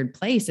such a weird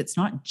place. It's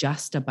not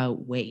just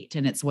about weight.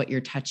 And it's what you're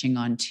touching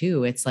on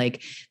too. It's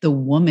like the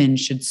woman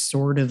should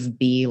sort of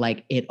be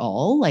like it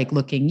all, like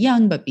looking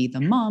young, but be the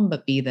mom,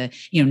 but be the,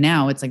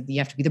 now it's like you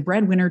have to be the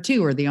breadwinner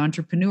too, or the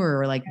entrepreneur,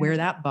 or like wear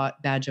that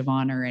badge of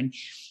honor. And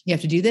you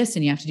have to do this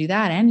and you have to do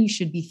that. And you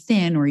should be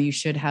thin, or you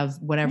should have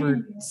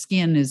whatever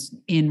skin is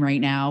in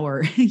right now,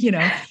 or,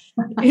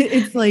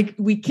 it's like,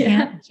 we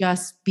can't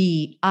just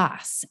be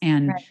us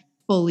and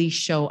fully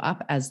show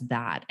up as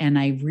that. And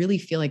I really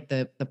feel like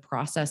the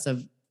process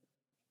of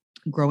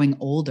growing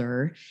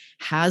older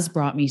has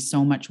brought me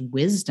so much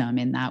wisdom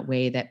in that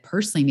way, that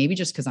personally, maybe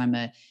just because I'm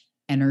a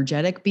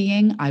energetic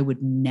being, I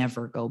would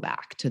never go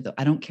back to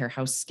I don't care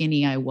how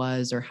skinny I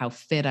was or how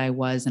fit I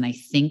was. And I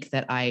think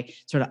that I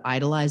sort of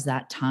idolized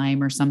that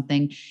time or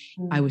something.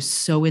 I was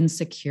so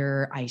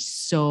insecure. I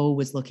so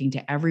was looking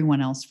to everyone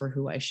else for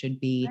who I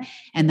should be.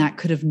 And that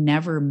could have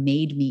never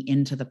made me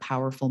into the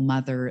powerful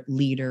mother,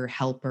 leader,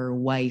 helper,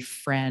 wife,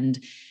 friend,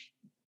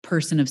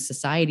 person of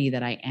society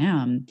that I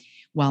am,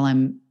 while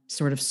I'm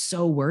sort of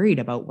so worried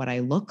about what I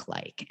look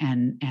like.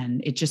 And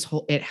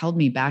it held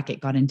me back. It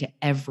got into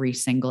every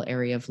single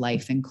area of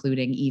life,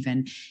 including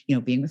even,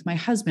 being with my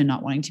husband,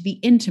 not wanting to be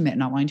intimate,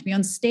 not wanting to be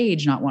on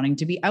stage, not wanting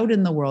to be out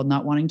in the world,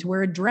 not wanting to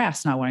wear a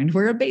dress, not wanting to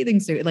wear a bathing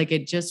suit. Like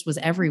it just was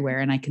everywhere.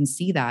 And I can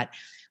see that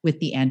with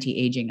the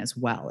anti-aging as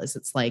well, as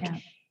it's like,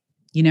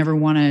 you never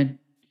want to,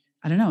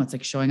 I don't know, it's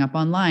like showing up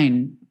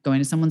online, going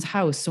to someone's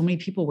house. So many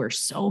people wear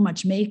so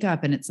much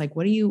makeup, and it's like,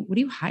 what are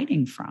you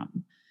hiding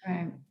from?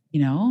 Right.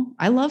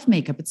 I love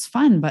makeup. It's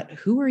fun, but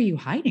who are you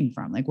hiding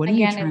from? Like, what are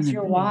you trying to do? It's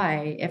your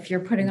why. If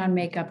you're putting on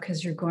makeup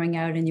because you're going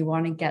out and you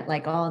want to get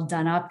like all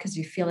done up because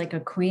you feel like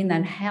a queen,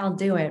 then hell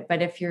do it.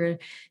 But if you're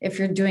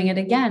doing it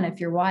again, if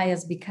your why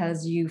is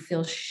because you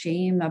feel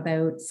shame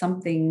about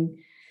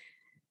something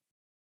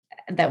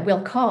that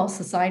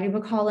society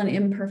will call an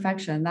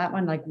imperfection, that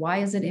one, like, why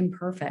is it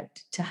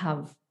imperfect to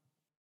have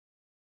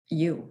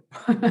you?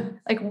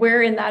 Like,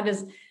 where in that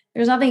is,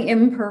 there's nothing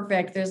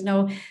imperfect. There's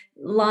no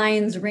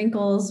lines,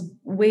 wrinkles,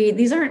 weight.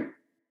 These aren't,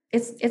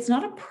 it's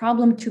not a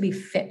problem to be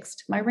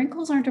fixed. My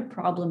wrinkles aren't a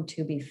problem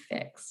to be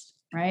fixed.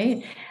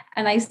 Right.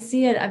 And I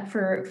see it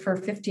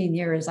for 15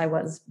 years. I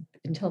was,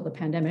 until the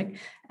pandemic.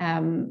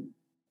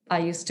 I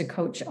used to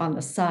coach on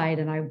the side,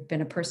 and I've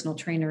been a personal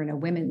trainer in a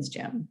women's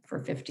gym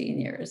for 15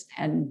 years.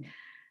 And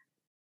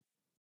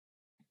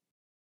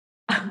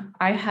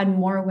I had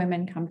more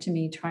women come to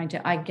me trying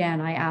to, again,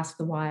 I asked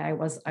the why. I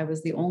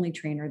was the only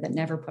trainer that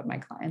never put my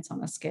clients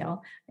on a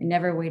scale. I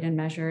never weighed and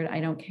measured.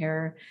 I don't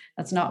care.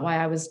 That's not why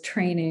I was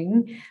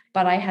training,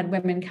 but I had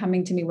women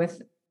coming to me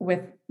with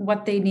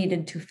what they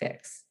needed to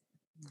fix.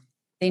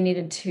 They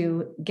needed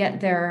to get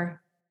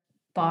their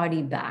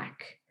body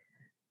back.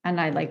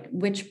 And I like,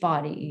 which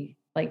body?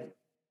 Like,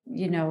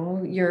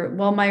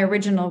 my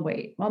original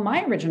weight. Well,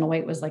 my original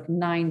weight was like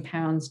 9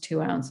 pounds,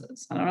 2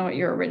 ounces. I don't know what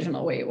your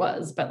original weight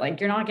was, but like,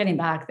 you're not getting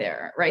back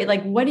there, right?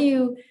 Like, what are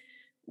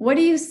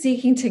you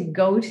seeking to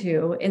go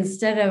to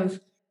instead of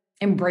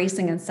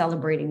embracing and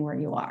celebrating where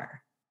you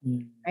are?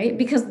 Right?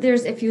 Because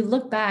if you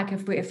look back,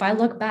 if I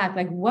look back,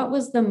 like, what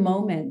was the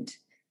moment?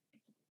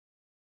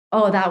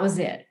 Oh, that was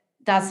it.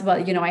 That's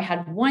what, I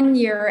had 1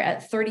 year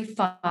at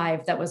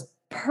 35 that was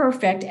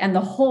perfect. And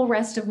the whole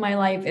rest of my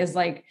life is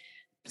like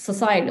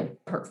societal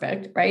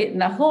perfect, right? And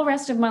the whole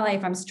rest of my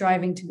life, I'm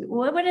striving to be,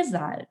 what is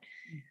that?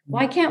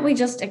 Why can't we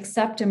just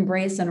accept,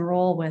 embrace, and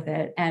roll with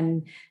it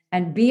and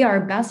be our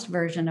best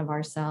version of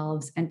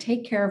ourselves and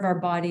take care of our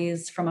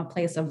bodies from a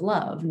place of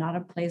love, not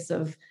a place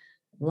of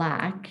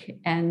lack?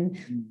 And,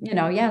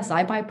 yes,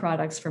 I buy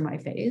products for my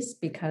face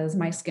because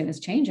my skin is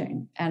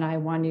changing and I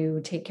want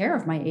to take care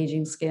of my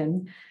aging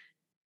skin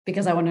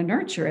because I want to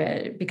nurture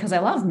it, because I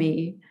love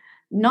me,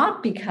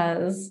 not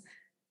because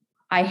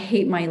I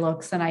hate my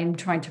looks and I'm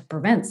trying to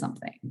prevent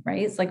something,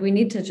 right? It's like we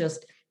need to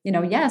just,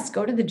 yes,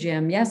 go to the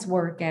gym, yes,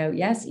 work out,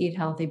 yes, eat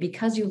healthy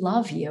because you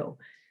love you,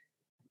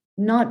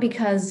 not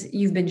because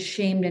you've been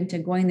shamed into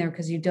going there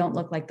because you don't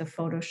look like the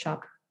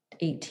Photoshop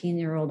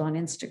 18-year-old on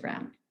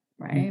Instagram,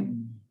 right?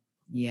 Mhm.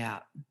 Yeah,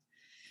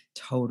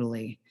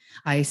 totally.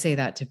 I say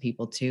that to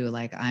people too.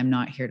 Like, I'm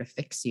not here to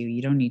fix you.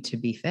 You don't need to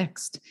be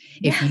fixed.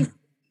 If you Yes.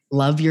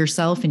 love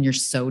yourself and you're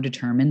so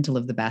determined to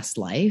live the best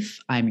life,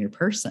 I'm your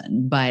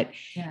person. But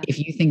Yeah. if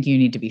you think you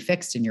need to be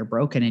fixed and you're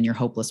broken and you're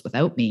hopeless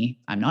without me,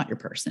 I'm not your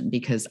person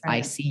because I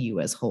Right. see you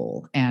as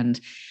whole. And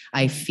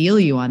I feel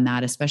you on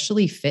that,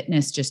 especially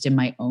fitness, just in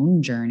my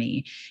own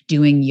journey,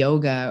 doing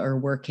yoga or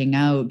working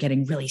out,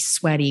 getting really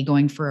sweaty,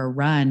 going for a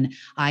run.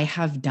 I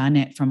have done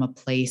it from a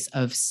place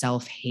of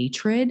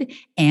self-hatred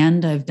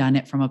and I've done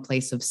it from a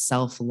place of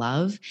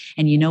self-love.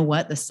 And you know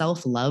what? The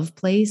self-love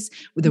place,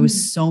 there was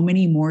Mm. so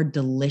many more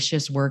delicious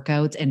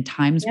workouts and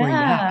times where,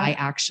 yeah, Yeah, I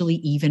actually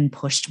even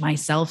pushed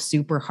myself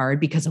super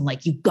hard because I'm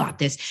like, you got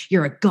this.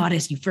 You're a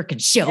goddess. You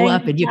freaking show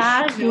up and and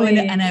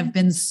exactly. I've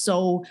been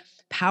so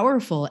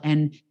powerful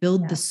and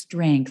build the Yeah.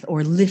 strength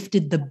or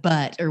lifted the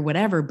butt or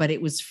whatever, but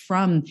it was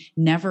from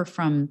never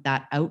from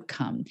that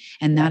outcome.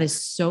 And that Yeah. is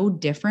so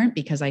different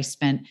because I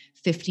spent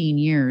 15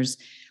 years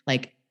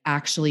like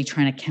actually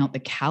trying to count the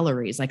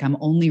calories. Like I'm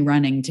only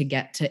running to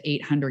get to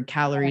 800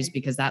 calories Right.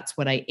 because that's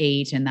what I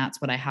ate and that's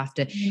what I have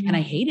to. And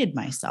I Mm. hated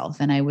myself.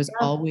 And I was Yep.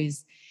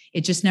 always,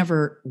 it just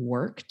never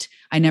worked.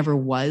 I never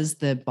was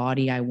the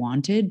body I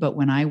wanted. But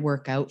when I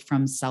work out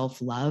from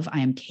self love, I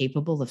am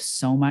capable of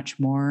so much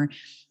more,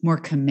 more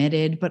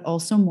committed, but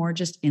also more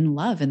just in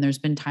love. And there's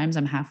been times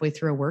I'm halfway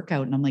through a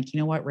workout and I'm like, you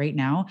know what, right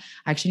now,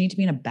 I actually need to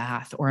be in a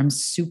bath or I'm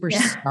super Yeah.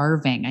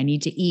 starving. I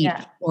need to eat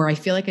Yeah. or I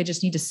feel like I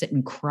just need to sit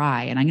and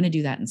cry. And I'm going to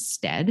do that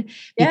instead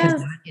because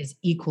Yes. that is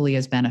equally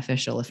as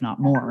beneficial, if not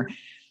more,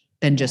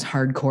 than just Yeah.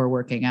 hardcore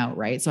working out.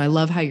 Right. So I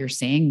love how you're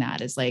saying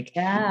that is like,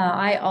 Yeah,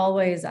 I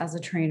always, as a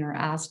trainer,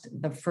 asked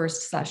the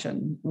first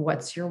session,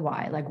 what's your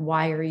why? Like,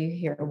 why are you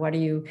here? What are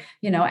you,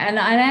 and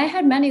I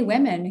had many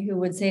women who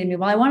would say to me,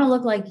 well, I want to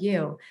look like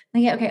you.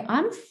 Like, yeah, okay,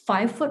 I'm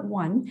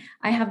 5'1".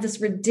 I have this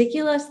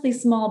ridiculously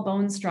small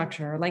bone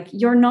structure. Like,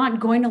 you're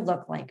not going to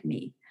look like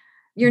me.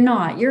 You're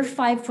not. You're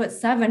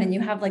 5'7" and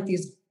you have like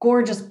these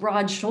gorgeous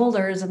broad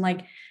shoulders. And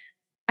like,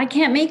 I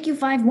can't make you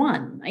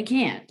 5'1". I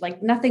can't.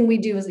 Like nothing we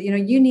do is,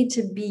 you need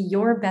to be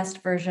your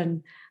best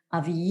version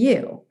of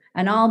you.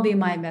 And I'll be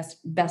my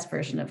best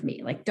version of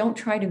me. Like, don't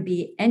try to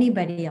be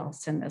anybody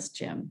else in this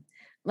gym.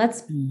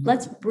 Let's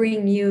mhm,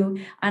 bring you.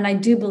 And I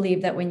do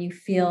believe that when you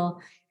feel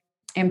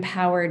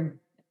empowered,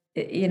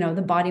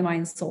 the body,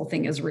 mind, soul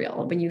thing is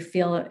real. When you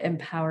feel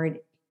empowered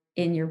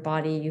in your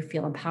body, you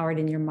feel empowered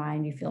in your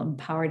mind, you feel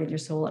empowered in your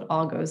soul, it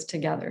all goes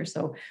together.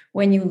 So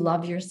when you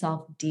love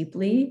yourself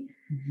deeply,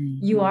 mhm,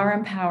 you are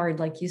empowered,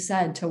 like you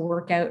said, to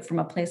work out from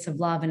a place of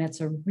love. And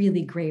it's a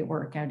really great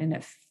workout and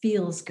it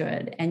feels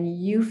good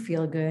and you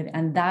feel good.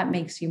 And that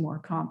makes you more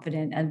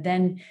confident. And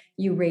then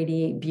you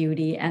radiate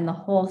beauty and the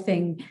whole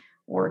thing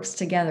works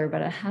together.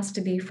 But it has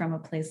to be from a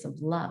place of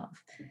love,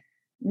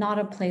 not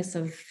a place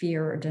of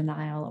fear or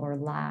denial or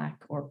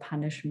lack or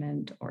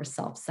punishment or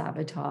self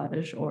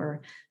sabotage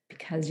or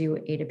because you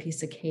ate a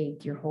piece of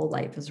cake, your whole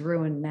life is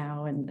ruined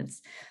now. And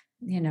it's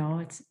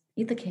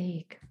eat the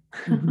cake.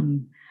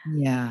 mhm.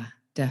 Yeah,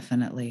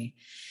 definitely.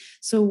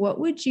 So, what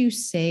would you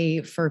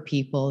say for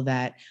people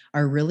that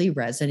are really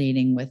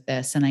resonating with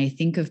this? And I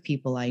think of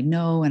people I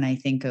know, and I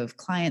think of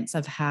clients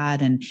I've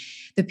had, and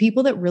the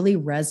people that really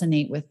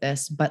resonate with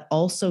this, but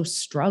also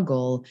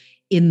struggle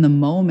in the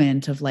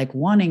moment of like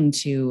wanting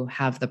to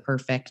have the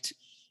perfect,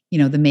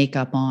 the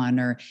makeup on,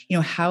 or,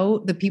 how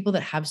the people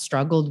that have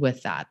struggled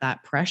with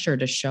that pressure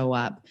to show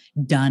up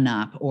done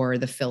up or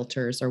the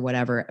filters or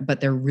whatever, but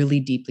they're really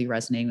deeply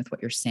resonating with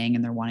what you're saying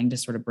and they're wanting to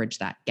sort of bridge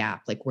that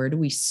gap. Like, where do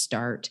we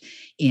start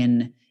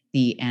in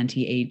the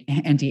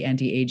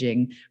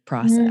anti-aging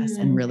process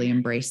and Mm. really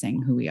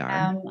embracing who we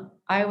are?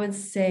 I would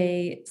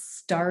say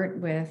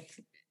start with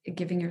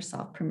giving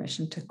yourself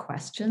permission to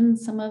question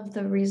some of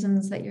the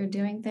reasons that you're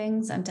doing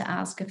things and to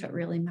ask if it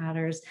really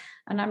matters.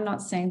 And I'm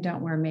not saying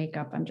don't wear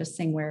makeup, I'm just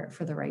saying wear it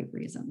for the right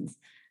reasons,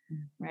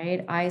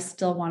 right? I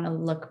still want to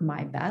look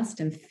my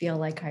best and feel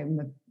like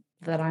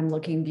that I'm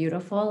looking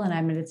beautiful.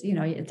 And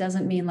it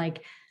doesn't mean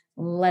like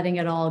letting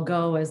it all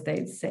go, as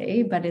they'd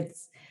say, but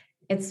it's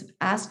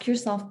ask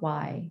yourself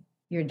why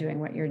you're doing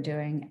what you're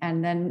doing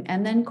and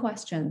then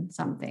question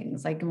some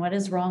things like what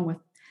is wrong with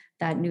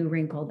that new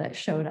wrinkle that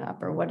showed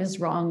up or what is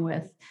wrong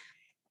with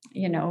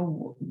you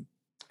know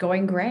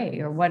going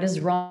gray, or what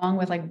is wrong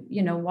with, like,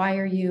 why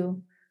are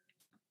you,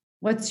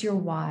 what's your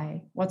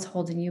why? What's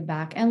holding you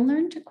back? And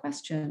learn to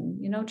question,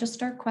 just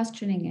start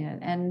questioning it.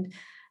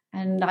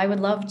 And I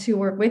would love to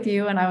work with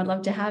you, and I would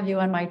love to have you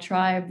on my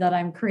tribe that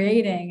I'm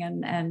creating,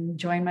 and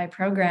join my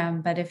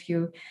program. But if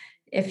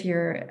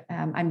you're,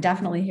 I'm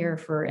definitely here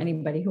for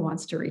anybody who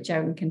wants to reach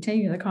out and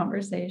continue the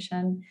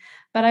conversation.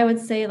 But I would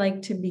say,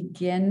 like, to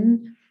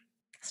begin,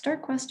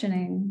 start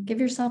questioning, give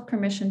yourself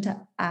permission to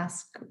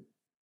ask,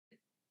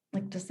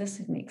 like, does this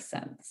make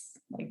sense?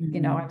 Like,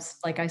 I was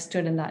like, I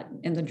stood in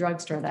the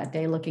drugstore that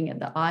day looking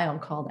at the aisle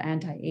called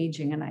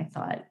anti-aging, and I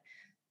thought,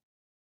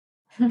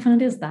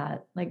 what is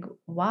that? Like,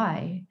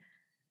 why?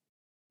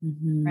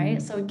 Right?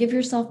 So give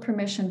yourself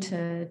permission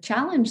to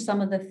challenge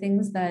some of the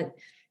things that,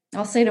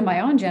 I'll say to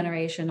my own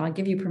generation, I'll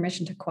give you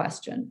permission to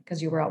question,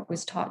 because you were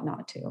always taught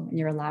not to, and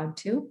you're allowed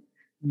to.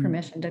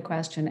 Permission to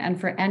question. And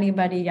for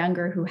anybody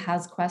younger who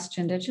has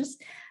questioned it,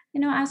 just,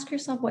 ask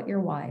yourself what your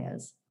why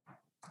is.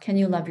 Can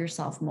you love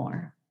yourself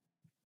more?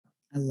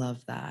 I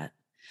love that.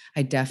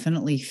 I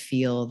definitely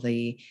feel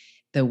the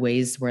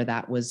ways where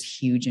that was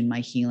huge in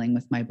my healing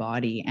with my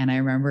body. And I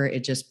remember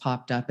it just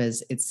popped up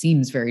as, it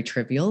seems very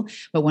trivial,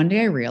 but one day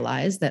I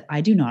realized that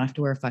I do not have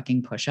to wear a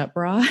fucking push-up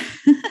bra.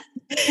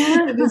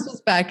 And this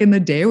was back in the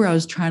day where I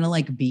was trying to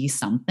like be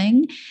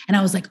something. And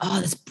I was like,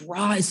 oh, this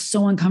bra is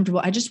so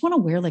uncomfortable. I just want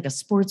to wear like a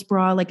sports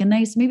bra, like a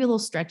nice, maybe a little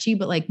stretchy,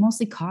 but like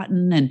mostly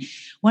cotton. And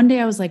one day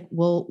I was like,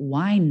 well,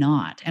 why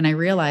not? And I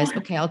realized,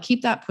 okay, I'll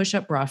keep that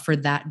push-up bra for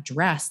that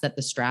dress that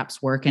the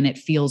straps work and it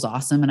feels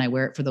awesome. And I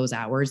wear it for those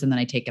hours and then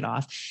I take it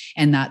off.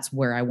 And that's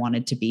where I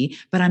wanted to be.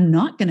 But I'm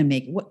not going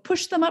to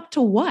push them up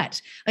to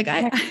what? Like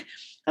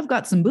I've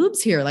got some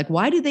boobs here. Like,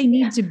 why do they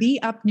need to be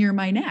up near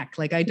my neck?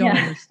 Like, I don't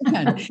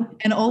understand.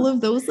 And all of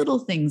those little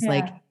things,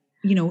 like,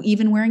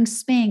 even wearing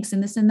Spanx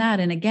and this and that.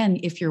 And again,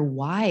 if your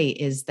why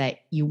is that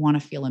you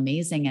want to feel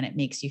amazing and it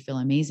makes you feel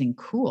amazing,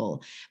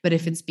 cool. But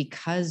if it's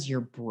because you're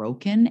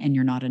broken and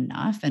you're not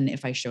enough, and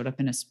if I showed up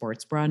in a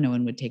sports bra, no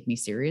one would take me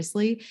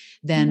seriously,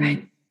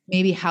 then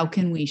maybe how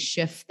can we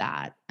shift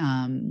that?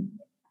 And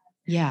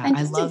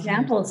I love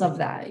examples of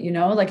that,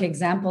 like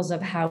examples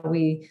of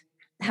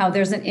how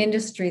there's an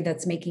industry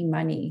that's making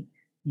money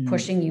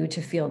pushing you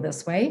to feel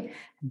this way.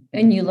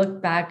 And you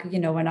look back,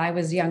 when I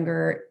was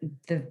younger,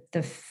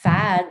 the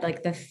fad,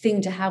 like the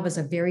thing to have was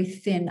a very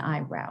thin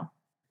eyebrow,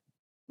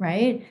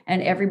 right?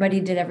 And everybody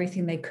did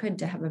everything they could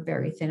to have a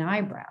very thin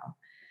eyebrow,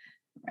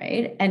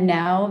 right? And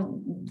now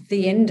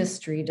the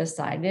industry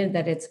decided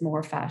that it's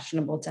more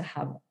fashionable to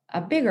have a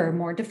bigger,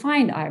 more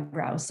defined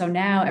eyebrow. So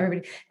now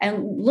everybody,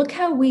 and look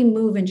how we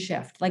move and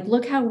shift. Like,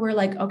 look how we're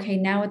like, okay,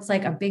 now it's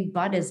like a big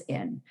butt is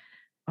in.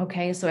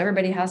 Okay, so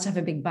everybody has to have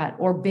a big butt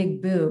or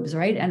big boobs,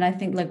 right? And I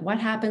think, like, what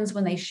happens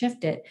when they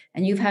shift it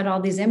and you've had all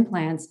these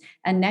implants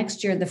and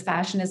next year the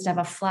fashion is to have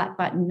a flat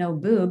butt and no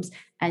boobs,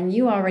 and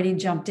you already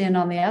jumped in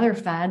on the other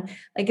fad.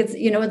 Like, it's,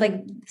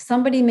 like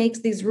somebody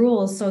makes these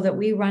rules so that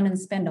we run and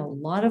spend a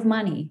lot of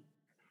money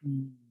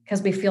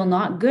because we feel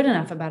not good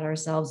enough about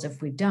ourselves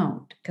if we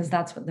don't, because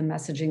that's what the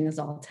messaging is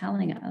all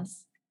telling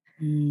us.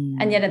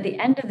 And yet at the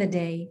end of the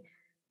day,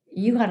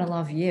 you got to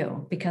love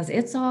you, because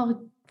it's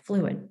all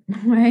fluid,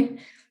 right?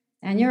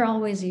 And you're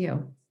always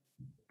you.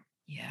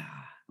 Yeah.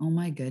 Oh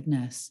my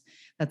goodness.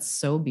 That's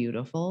so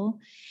beautiful.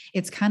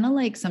 It's kind of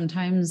like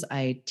sometimes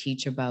I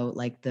teach about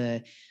like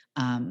the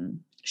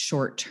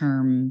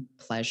short-term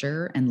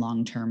pleasure and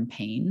long-term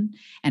pain,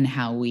 and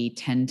how we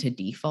tend to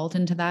default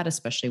into that,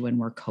 especially when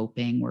we're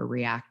coping, we're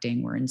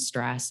reacting, we're in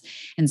stress.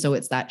 And so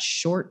it's that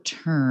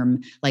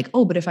short-term, like,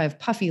 oh, but if I have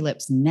puffy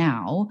lips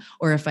now,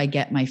 or if I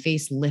get my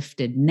face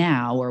lifted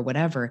now or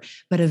whatever,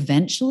 but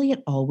eventually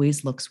it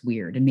always looks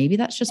weird. And maybe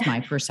that's just my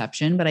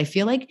perception, but I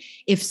feel like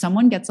if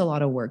someone gets a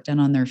lot of work done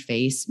on their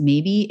face,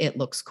 maybe it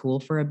looks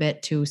cool for a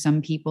bit to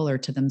some people or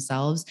to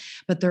themselves,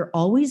 but there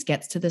always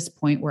gets to this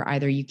point where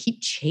either you keep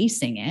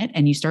chasing it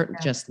and you start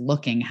just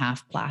looking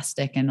half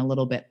plastic and a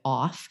little bit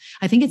off.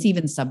 I think it's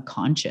even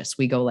subconscious.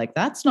 We go like,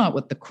 that's not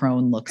what the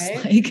crone looks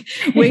like.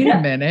 Wait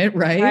a minute,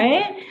 right?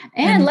 Right.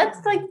 And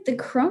let's, like, the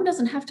crone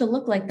doesn't have to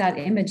look like that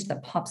image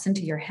that pops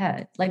into your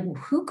head. Like,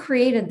 who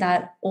created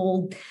that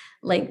old,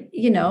 like,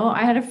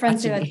 I had a friend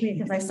say that to me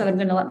because I said, I'm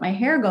going to let my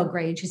hair go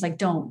gray. And she's like,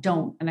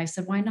 don't. And I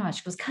said, why not?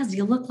 She goes, because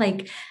you look like,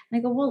 and I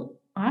go, well,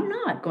 I'm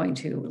not going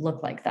to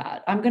look like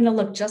that. I'm going to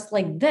look just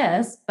like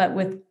this, but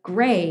with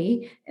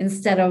gray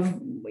instead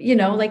of,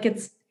 like,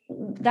 it's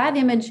that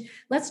image.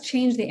 Let's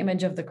change the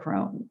image of the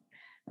crone,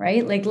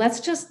 right? Like, let's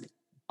just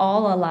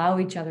all allow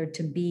each other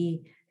to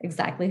be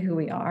exactly who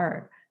we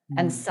are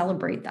and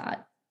celebrate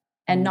that,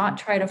 and not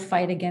try to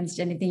fight against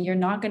anything. You're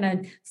not going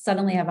to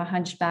suddenly have a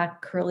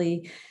hunchback,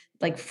 curly,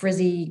 like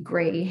frizzy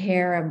gray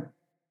hair, a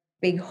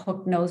big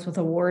hook nose with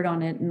a wart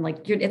on it. And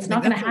like, it's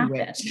not going to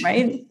happen,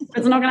 right?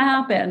 It's not going to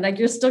happen. Like,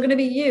 you're still going to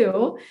be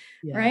you,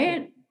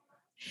 right?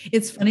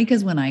 It's funny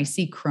because when I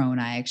see crone,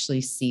 I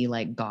actually see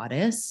like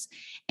goddess.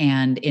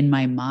 And in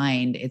my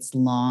mind, it's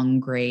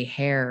long gray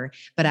hair,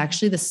 but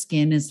actually the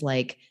skin is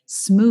like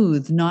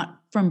smooth, not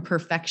from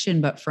perfection,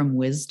 but from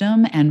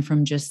wisdom and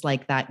from just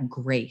like that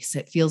grace.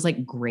 It feels like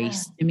Yeah.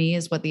 grace to me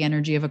is what the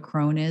energy of a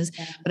crone is.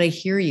 Yeah. But I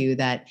hear you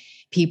that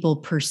people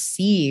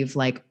perceive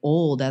like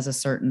old as a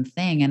certain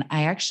thing. And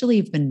I actually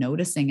have been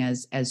noticing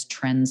as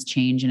trends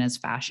change and as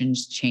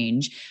fashions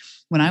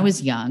change. When I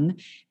was young,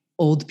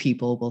 old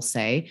people will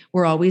say,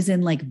 we're always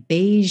in like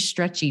beige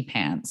stretchy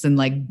pants and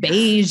like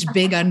beige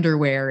big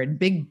underwear and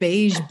big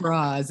beige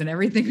bras and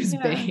everything was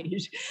Yeah.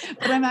 beige.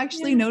 But I'm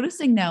actually Yeah.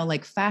 noticing now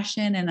like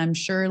fashion, and I'm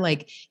sure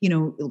like,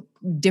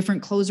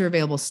 different clothes are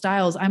available,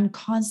 styles. I'm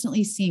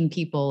constantly seeing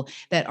people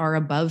that are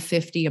above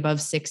 50, above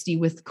 60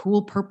 with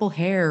cool purple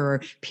hair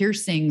or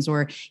piercings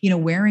or,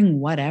 wearing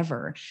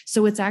whatever.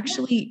 So it's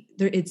actually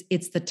there,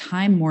 it's the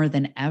time more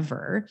than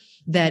ever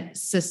that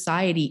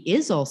society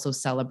is also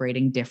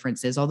celebrating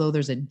differences. Although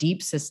there's a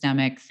deep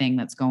systemic thing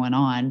that's going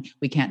on,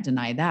 we can't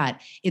deny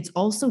that. It's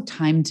also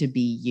time to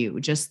be you,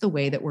 just the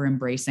way that we're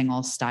embracing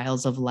all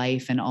styles of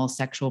life and all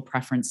sexual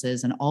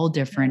preferences and all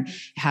different,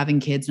 having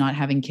kids, not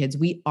having kids.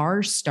 We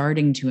are starting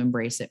to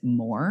embrace it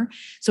more.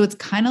 So it's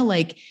kind of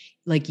like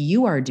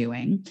you are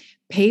doing,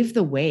 pave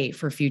the way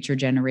for future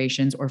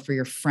generations or for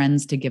your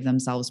friends to give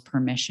themselves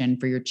permission,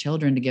 for your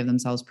children to give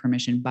themselves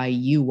permission by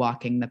you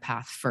walking the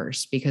path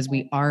first, because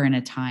we are in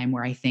a time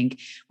where I think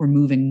we're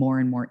moving more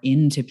and more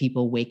into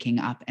people waking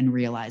up and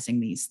realizing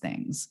these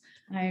things.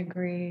 I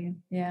agree.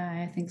 Yeah,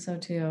 I think so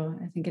too.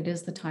 I think it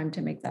is the time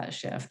to make that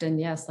shift. And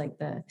yes, like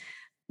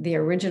the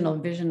original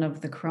vision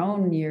of the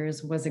crone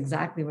years was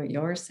exactly what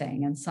you're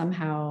saying. And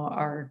somehow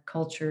our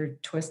culture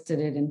twisted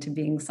it into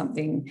being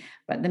something,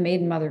 but the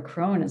maiden mother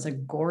crone is a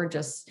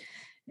gorgeous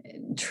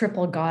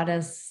triple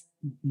goddess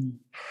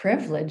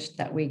privilege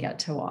that we get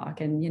to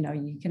walk. And,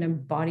 you can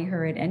embody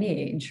her at any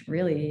age,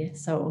 really.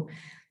 So,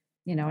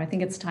 I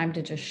think it's time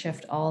to just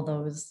shift all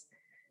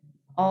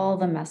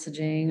the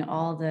messaging,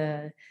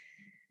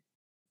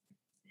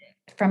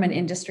 from an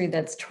industry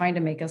that's trying to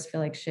make us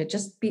feel like shit.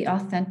 Just be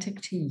authentic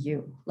to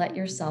you. Let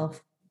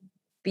yourself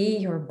be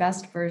your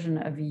best version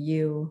of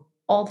you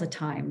all the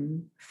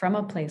time from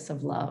a place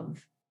of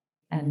love,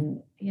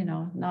 and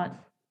not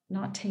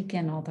take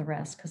in all the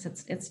rest, because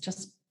it's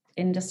just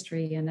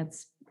industry and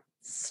it's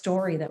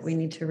story that we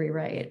need to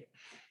rewrite.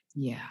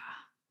 Yeah.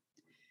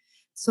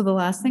 So the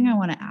last thing I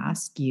want to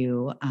ask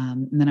you,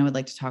 and then I would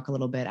like to talk a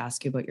little bit,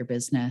 ask you about your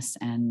business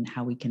and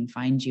how we can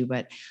find you.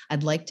 But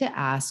I'd like to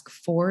ask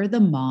for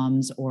the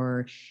moms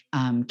or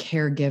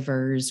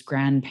caregivers,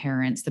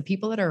 grandparents, the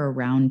people that are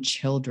around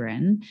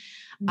children.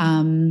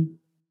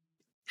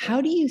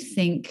 How do you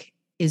think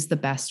is the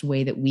best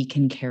way that we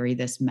can carry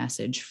this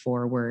message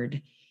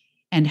forward?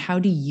 And how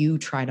do you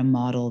try to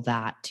model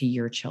that to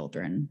your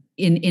children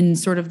in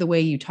sort of the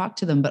way you talk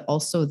to them, but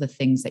also the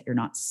things that you're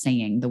not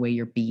saying, the way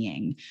you're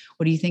being?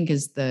 What do you think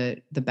is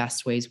the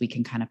best ways we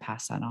can kind of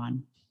pass that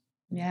on?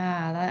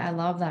 Yeah, I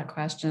love that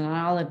question. And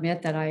I'll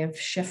admit that I have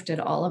shifted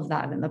all of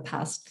that in the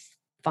past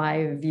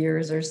 5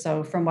 years or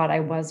so from what I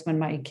was when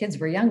my kids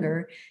were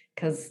younger,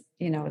 because,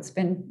 it's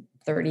been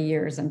 30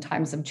 years and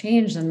times have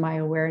changed and my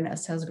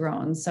awareness has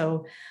grown.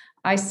 So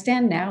I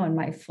stand now in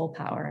my full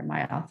power and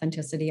my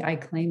authenticity. I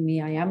claim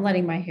me. I am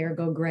letting my hair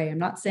go gray. I'm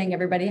not saying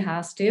everybody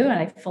has to, and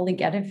I fully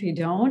get it if you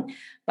don't,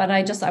 but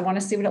I want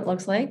to see what it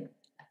looks like.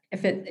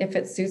 If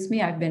it suits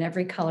me, I've been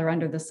every color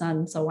under the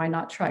sun, so why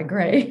not try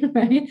gray,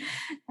 right?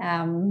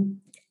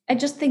 I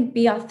just think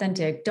be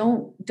authentic.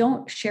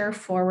 Don't share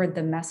forward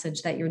the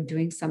message that you're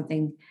doing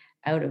something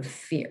out of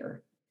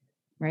fear,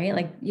 right?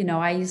 Like,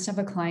 I used to have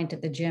a client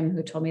at the gym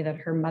who told me that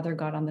her mother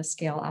got on the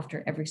scale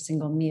after every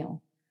single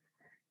meal.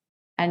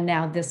 And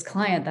now this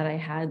client that I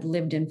had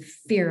lived in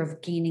fear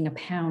of gaining a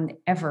pound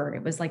ever.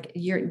 It was like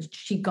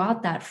she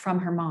got that from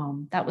her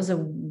mom.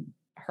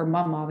 Her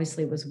mom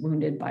obviously was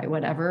wounded by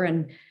whatever,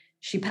 and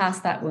she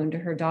passed that wound to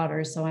her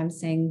daughter. So I'm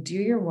saying, do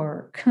your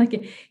work,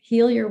 like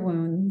heal your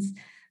wounds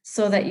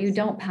so that you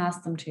don't pass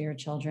them to your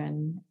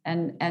children,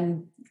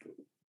 and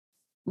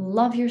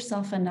love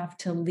yourself enough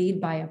to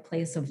lead by a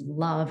place of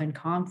love and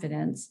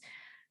confidence,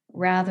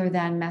 rather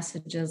than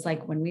messages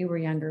like when we were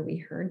younger, we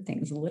heard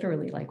things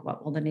literally like,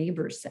 what will the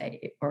neighbors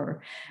say?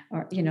 Or,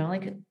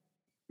 like,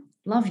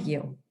 love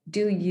you,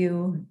 do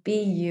you,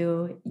 be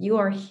you. You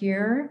are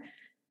here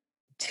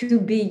to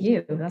be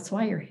you. That's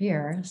why you're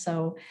here.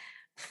 So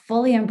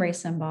fully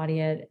embrace,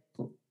 embody it.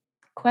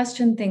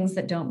 Question things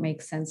that don't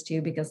make sense to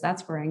you, because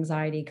that's where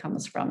anxiety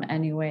comes from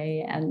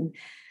anyway. And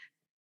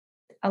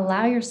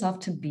allow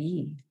yourself to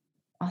be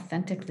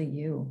authentically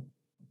you.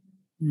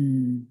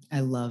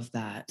 I love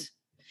that.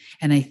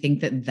 And I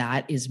think that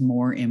that is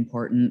more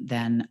important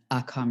than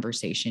a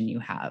conversation you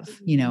have.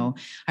 I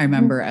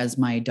remember as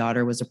my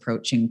daughter was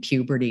approaching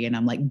puberty and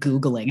I'm like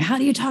Googling, how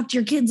do you talk to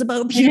your kids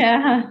about puberty?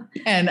 Yeah.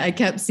 And I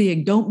kept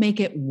seeing, don't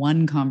make it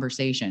one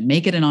conversation,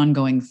 make it an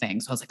ongoing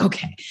thing. So I was like,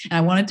 okay. And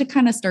I wanted to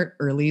kind of start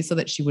early so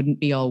that she wouldn't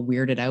be all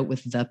weirded out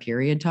with the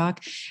period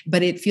talk.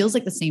 But it feels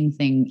like the same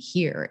thing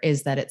here,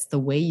 is that it's the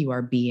way you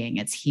are being,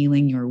 it's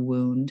healing your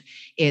wound.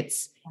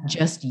 It's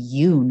just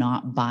you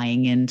not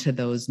buying into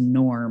those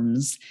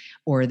norms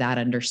or that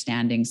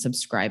understanding,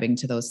 subscribing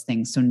to those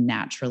things. So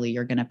naturally,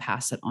 you're going to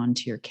pass it on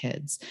to your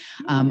kids.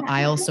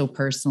 I also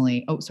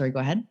personally, oh, sorry, go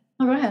ahead.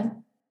 Oh, go ahead.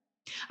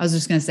 I was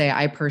just going to say,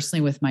 I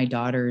personally, with my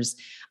daughters,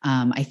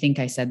 I think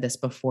I said this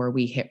before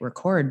we hit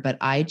record, but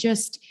I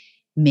just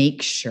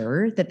make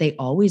sure that they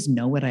always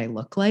know what I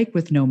look like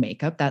with no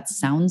makeup. That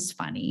sounds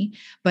funny,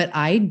 but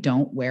I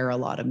don't wear a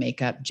lot of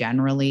makeup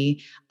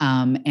generally.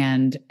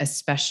 And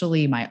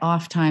especially my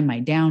off time, my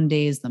down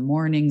days, the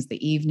mornings,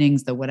 the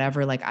evenings, the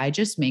whatever, like I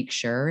just make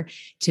sure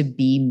to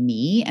be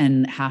me.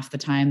 And half the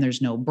time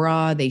there's no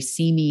bra. They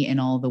see me in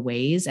all the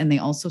ways. And they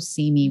also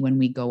see me when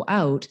we go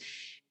out.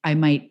 I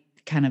might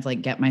kind of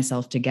like get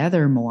myself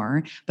together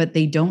more, but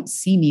they don't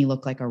see me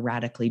look like a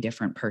radically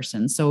different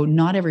person. So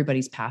not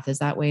everybody's path is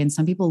that way. And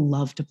some people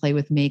love to play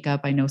with makeup.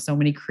 I know so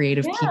many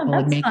creative people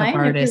and makeup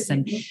artists,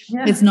 and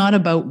it's not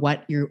about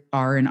what you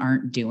are and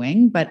aren't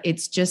doing, but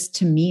it's just,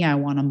 to me, I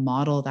want to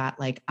model that,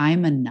 like,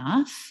 I'm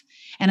enough.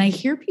 And I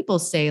hear people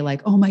say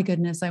like, oh my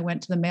goodness, I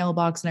went to the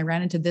mailbox and I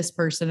ran into this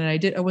person and I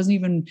didn't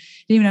even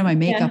have my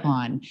makeup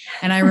on.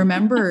 And I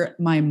remember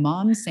my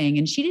mom saying,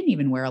 and she didn't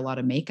even wear a lot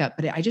of makeup,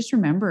 but I just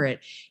remember it.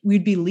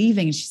 We'd be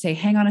leaving and she'd say,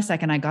 hang on a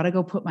second, I got to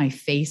go put my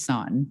face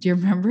on. Do you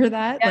remember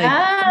that?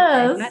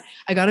 Yes. Like,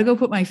 I got to go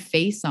put my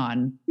face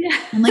on. Yeah.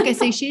 And like I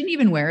say, she didn't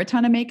even wear a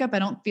ton of makeup. I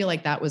don't feel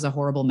like that was a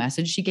horrible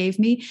message she gave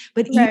me,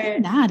 but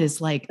even that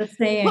is like, put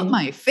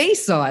my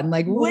face on.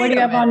 Like, what do you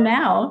have on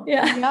now?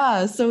 Yeah.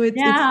 Yeah. So it's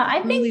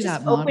I think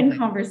just open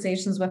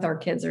conversations with our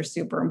kids are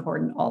super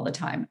important all the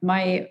time.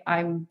 I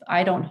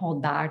don't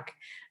hold back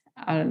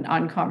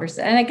on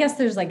conversation. And I guess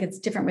there's like, it's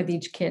different with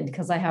each kid,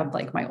 because I have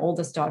like my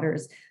oldest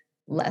daughter's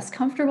less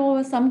comfortable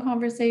with some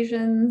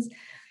conversations.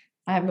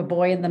 I have a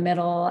boy in the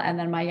middle, and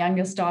then my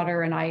youngest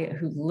daughter and I,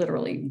 who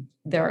literally,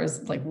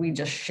 there's like, we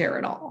just share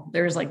it all.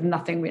 There's like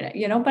nothing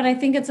but I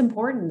think it's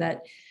important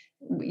that,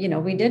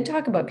 we did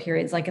talk about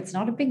periods. Like, it's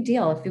not a big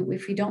deal.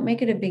 If you don't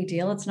make it a big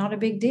deal, it's not a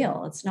big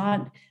deal.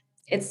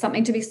 It's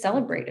something to be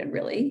celebrated,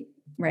 really,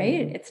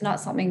 right? It's not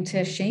something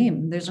to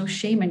shame. There's no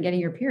shame in getting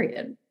your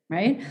period,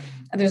 right?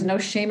 And there's no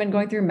shame in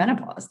going through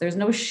menopause. There's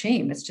no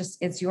shame.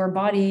 It's your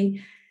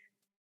body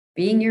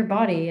being your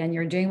body, and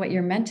you're doing what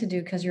you're meant to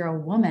do because you're a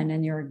woman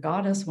and you're a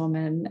goddess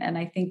woman. And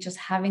I think just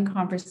having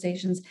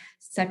conversations,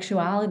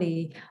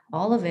 sexuality,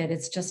 all of it,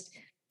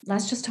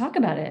 let's just talk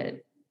about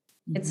it.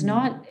 Mm-hmm.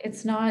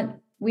 It's not,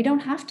 we don't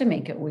have to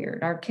make it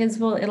weird. Our kids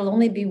it'll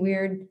only be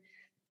weird.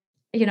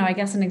 I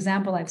guess an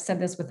example, I've said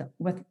this with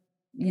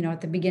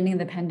at the beginning of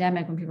the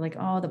pandemic, when people are like,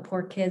 oh, the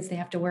poor kids, they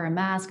have to wear a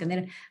mask.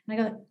 And I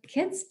go,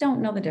 kids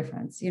don't know the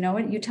difference. You know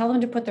what? You tell them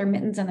to put their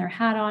mittens and their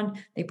hat on,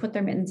 they put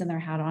their mittens and their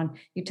hat on.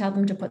 You tell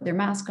them to put their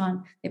mask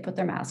on, they put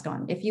their mask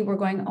on. If you were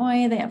going,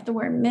 oh, they have to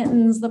wear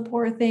mittens, the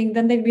poor thing,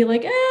 then they'd be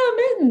like,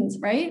 mittens,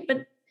 right?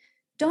 But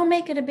don't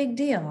make it a big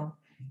deal.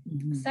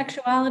 Mm-hmm.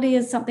 Sexuality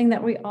is something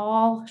that we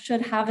all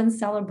should have and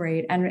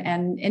celebrate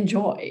and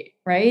enjoy,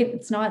 right?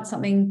 It's not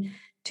something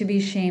to be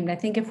shamed. I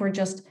think if we're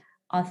just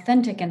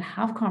authentic and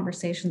have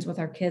conversations with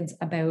our kids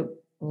about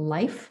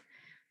life,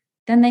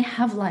 then they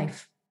have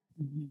life.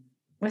 Mm-hmm.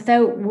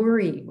 Without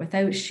worry,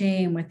 without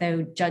shame,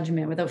 without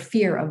judgment, without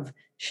fear of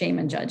shame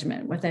and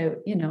judgment, without,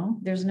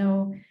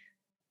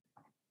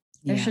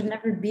 there should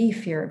never be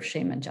fear of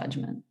shame and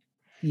judgment.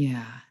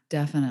 Yeah,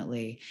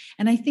 definitely.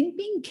 And I think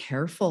being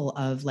careful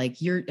of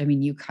like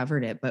you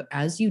covered it, but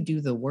as you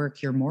do the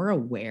work, you're more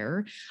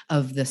aware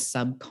of the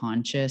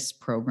subconscious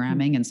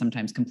programming, and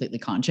sometimes completely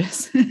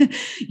conscious,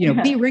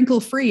 be wrinkle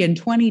free in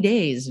 20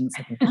 days. And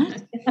it's like,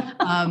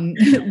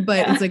 what?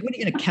 But it's like, what are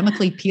you going to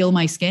chemically peel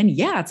my skin?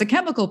 Yeah, it's a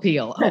chemical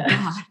peel. Oh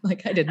God.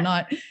 Like, I did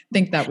not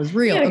think that was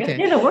real. Okay.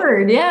 Say the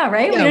word. Yeah.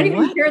 Right. Yeah, we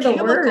don't even hear the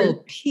word.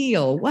 Chemical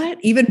peel. What?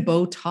 Even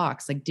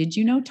Botox. Like, did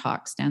you know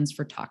tox stands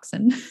for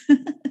toxin?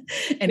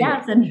 Anyway.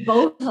 Yes, and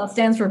BOTOX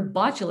stands for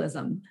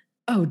botulism.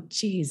 Oh,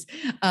 geez.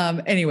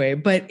 Anyway,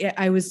 but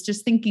I was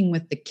just thinking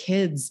with the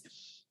kids,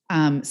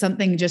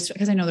 something, just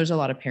because I know there's a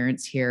lot of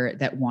parents here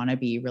that want to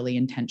be really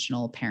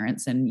intentional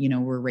parents, and,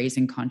 we're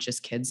raising conscious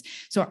kids.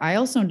 So I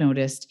also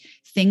noticed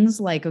things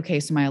like,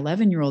 okay, so my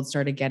 11-year-old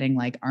started getting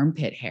like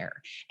armpit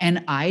hair,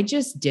 and I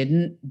just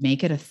didn't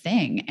make it a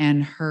thing.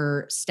 And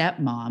her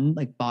stepmom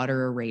like bought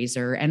her a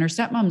razor, and her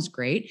stepmom's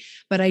great,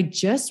 but I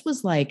just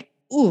was like,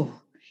 ooh,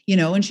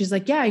 and she's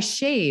like, yeah, I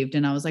shaved.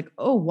 And I was like,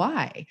 oh,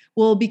 why?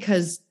 Well,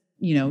 because,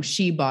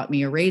 she bought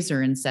me a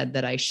razor and said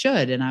that I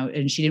should,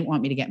 and she didn't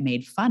want me to get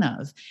made fun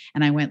of.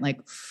 And I went like,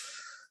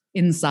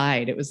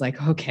 inside, it was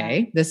like,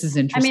 okay, this is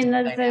interesting.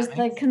 I mean, there's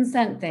the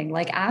consent thing.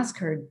 Like, ask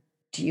her,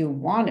 do you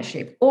want to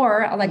shave?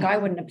 Or like, Yeah. I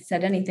wouldn't have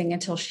said anything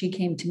until she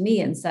came to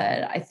me and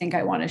said, I think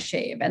I want to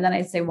shave. And then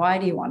I'd say, why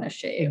do you want to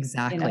shave?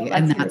 Exactly. And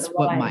Let's hear that's the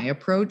what my why.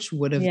 approach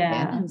would have been.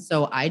 Yeah. And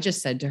so I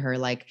just said to her,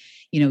 like,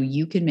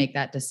 you can make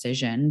that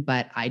decision,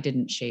 but I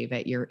didn't shave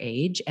at your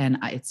age and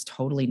it's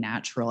totally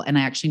natural. And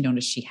I actually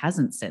noticed she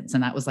hasn't since,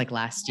 and that was like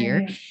last year.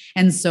 Right.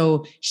 And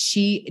so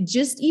she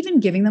just even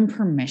giving them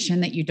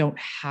permission that you don't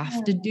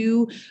have to Yeah.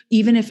 do,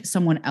 even if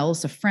someone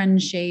else, a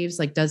friend shaves,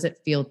 like, does it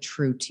feel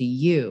true to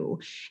you?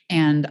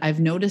 And I've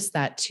noticed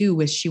that too,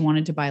 with she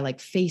wanted to buy like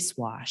face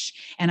wash.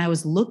 And I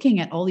was looking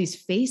at all these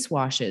face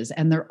washes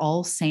and they're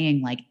all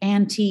saying like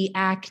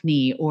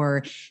anti-acne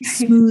or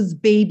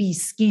smooth baby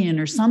skin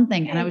or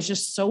something. And I was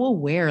just so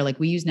aware, like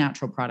we use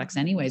natural products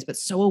anyways, but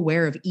so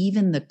aware of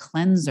even the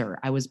cleanser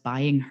I was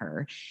buying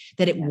her,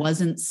 that it Yeah.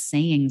 wasn't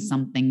saying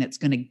something that's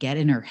going to get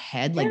in her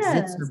head, like zits are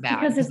Yes, bad.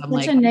 because it's I'm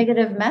such like, a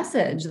negative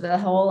message. The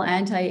whole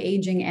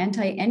anti-aging, or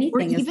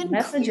anti-anything is even clear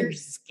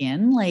messages.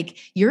 skin. Like,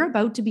 you're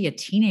about to be a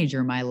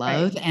teenager, my Right.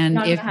 love. You're And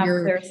not if gonna have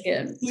you're, clear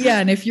skin. yeah,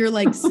 and if you're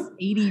like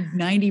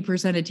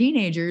 80-90% of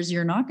teenagers,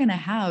 you're not going to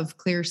have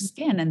clear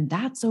skin, and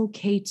that's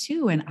okay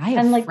too. And I have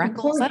And like the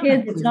freckles. poor I don't have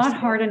kids, it's clear not skin.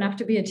 hard enough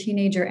to be a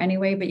teenager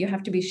anyway, but you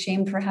have to be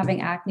shamed for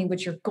having acne,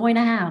 which you're going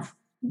to have,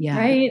 Yeah.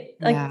 right?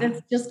 Like Yeah.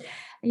 that's just,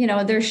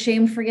 there's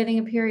shame for getting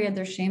a period,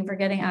 there's shame for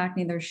getting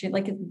acne, there's shame,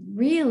 like it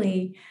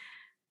really,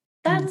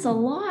 that's a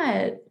Mhm.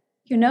 lot.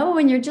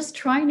 When you're just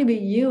trying to be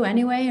you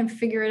anyway and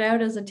figure it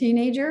out as a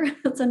teenager,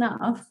 that's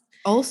enough.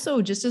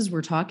 Also, just as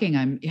we're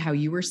talking, how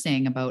you were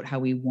saying about how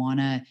we want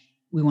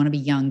to be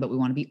young, but we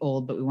want to be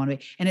old, but we want to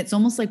be, and it's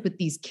almost like with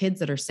these kids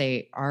that are,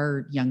 say,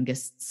 our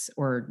youngest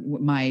or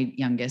my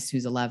youngest,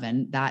 who's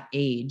 11, that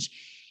age,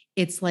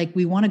 it's like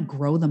we want to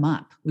grow them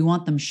up. We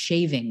want them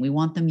shaving. We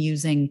want them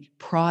using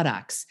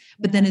products.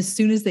 But then Yeah. as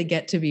soon as they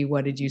get to be,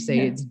 what did you say?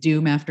 Yeah. It's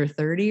doom after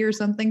 30 or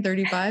something,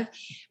 35.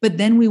 But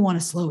then we want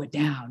to slow it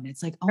down.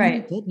 It's like, oh my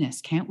Right.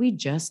 goodness, can't we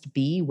just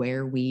be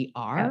where we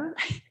Yeah. are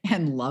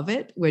and love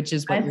it? Which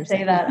is what I you're say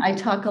saying. that I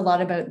talk a lot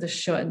about the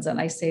shoulds, and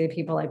I say to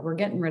people like, we're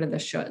getting rid of the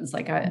shoulds.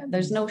 Like,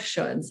 there's no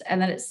shoulds. And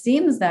then it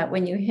seems that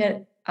when you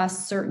hit a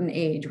certain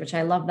age, which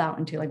I love that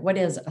one too, like, what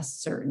is a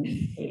certain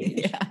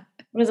age? Yeah.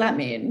 What does that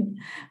mean?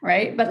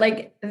 Right. But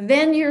like,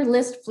 then your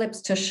list flips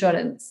to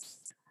shouldn'ts,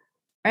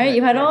 right? Right.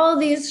 You had all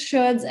these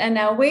shoulds, and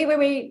now,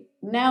 wait.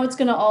 Now it's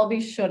going to all be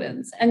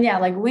shouldn'ts. And yeah,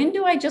 like, when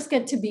do I just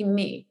get to be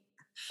me?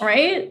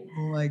 Right.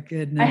 Oh my I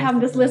goodness.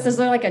 have this list. Is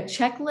there like a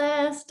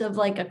checklist of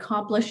like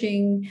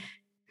accomplishing,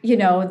 you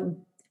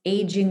know,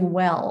 aging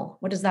well?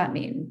 What does that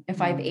mean?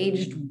 If I've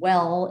aged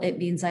well, it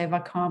means I've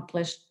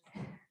accomplished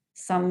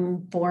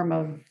some form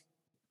of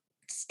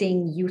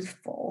staying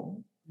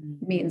youthful.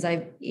 It means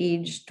I've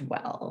aged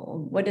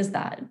well. What is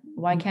that?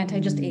 Why can't I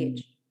just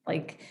age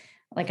like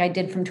I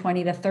did from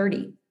 20 to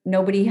 30?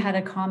 Nobody had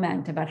a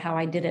comment about how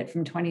I did it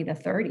from 20 to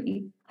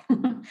 30.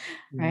 Yeah.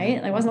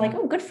 Right? I wasn't like,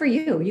 oh, good for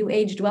you. You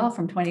aged well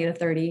from 20 to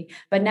 30.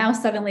 But now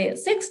suddenly at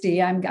 60,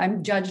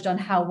 I'm judged on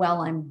how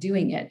well I'm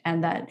doing it.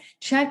 And that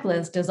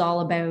checklist is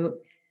all about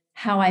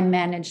how I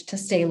managed to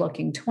stay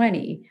looking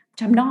 20,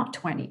 which I'm not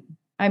 20.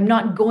 I'm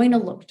not going to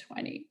look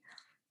 20.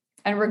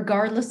 And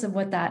regardless of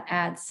what that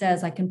ad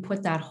says, I can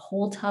put that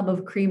whole tub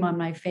of cream on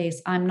my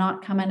face. I'm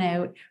not coming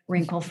out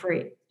wrinkle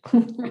free.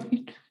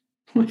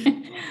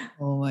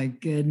 Oh my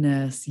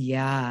goodness.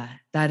 Yeah.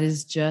 That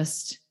is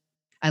just,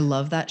 I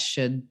love that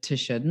should to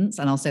shouldn'ts.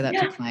 And I'll say that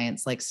to Yeah.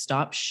 clients, like,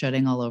 stop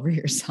shoulding all over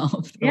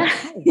yourself. They're like,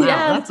 Yeah. oh, wow,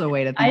 Yes. that's a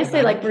way to I think say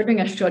about like it. we're doing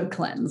a should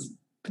cleanse.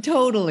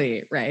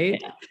 Totally. Right.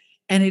 Yeah.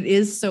 And it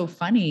is so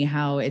funny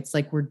how it's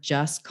like we're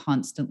just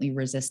constantly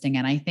resisting.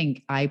 And I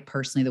think I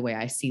personally, the way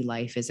I see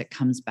life is it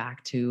comes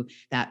back to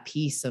that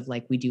piece of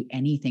like we do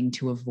anything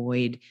to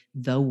avoid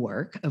the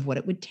work of what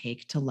it would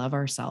take to love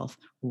ourselves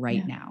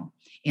right now,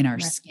 in our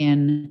Right.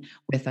 skin,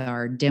 with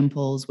our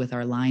dimples, with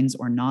our lines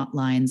or not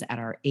lines, at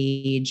our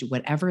age,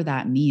 whatever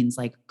that means.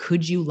 Like,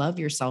 could you love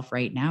yourself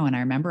right now? And I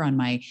remember on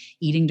my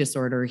eating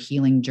disorder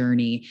healing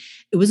journey,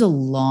 it was a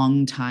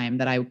long time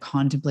that I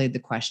contemplated the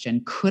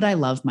question, could I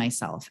love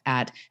myself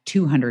at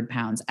 200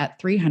 pounds, at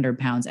 300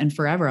 pounds? And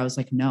forever I was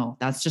like, no,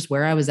 that's just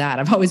where I was at.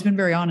 I've always been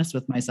very honest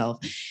with myself.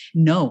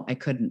 No, I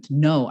couldn't.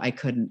 No, I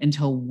couldn't,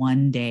 until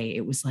one day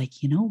it was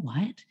like, you know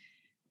what?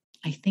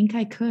 I think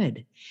I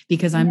could,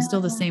 because I'm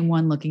still the Yeah. same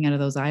one looking out of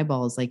those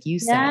eyeballs, like you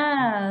said.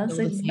 I'm Yes,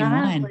 still the same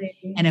one.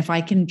 exactly. And if I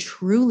can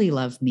truly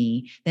love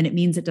me, then it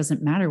means it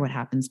doesn't matter what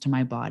happens to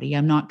my body.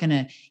 I'm not going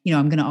to,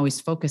 I'm going to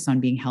always focus on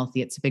being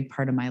healthy. It's a big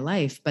part of my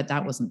life, but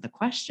that wasn't the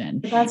question.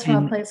 But that's from a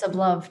And place of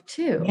love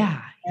too.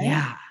 yeah, Right?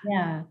 yeah,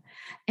 Yeah.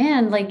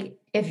 And like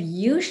if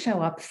you show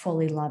up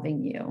fully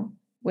loving you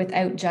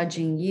without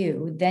judging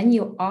you, then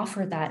you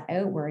offer that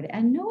outward,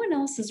 and no one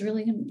else is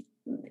really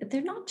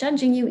they're not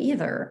judging you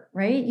either,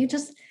 right? You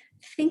just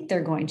think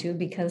they're going to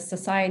because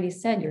society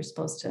said you're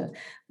supposed to,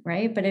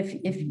 right? But if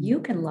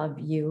you can love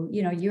you,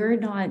 you're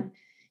not,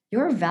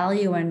 your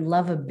value and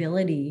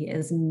lovability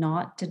is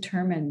not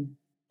determined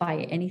by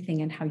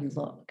anything and how you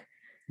look.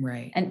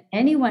 right. And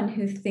anyone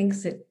who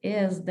thinks it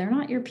is, they're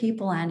not your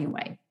people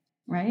anyway,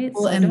 right?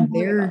 Well, So don't and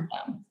worry about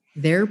them.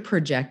 they're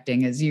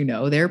projecting, as you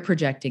know, they're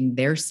projecting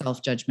their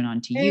self-judgment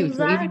onto you.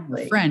 So even your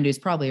Exactly. friend, who's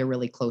probably a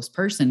really close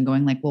person,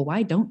 going like, well,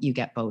 why don't you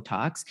get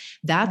Botox?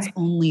 That's Right.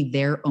 only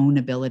their own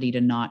ability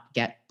to not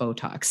get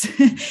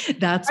Botox.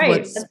 That's Right.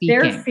 what's That's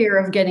their speaking. fear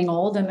of getting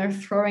old and they're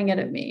throwing it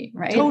at me.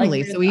 Right. Like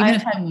Totally. So even I've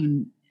if had,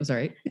 someone, oh,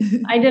 sorry.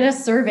 I did a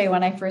survey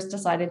when I first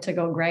decided to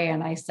go gray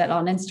and I said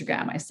on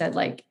Instagram, I said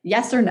like,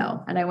 yes or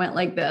no. And I went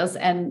like this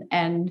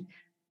and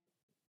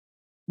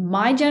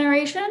my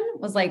generation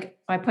was like,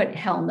 I put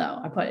hell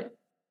no. I put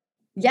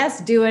yes,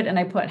 do it. And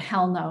I put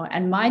hell no.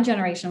 And my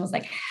generation was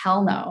like,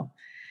 hell no.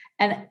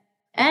 And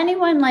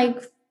anyone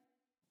like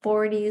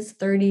 40s,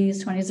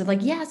 30s, 20s are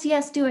like, yes,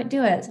 yes, do it,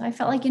 do it. So I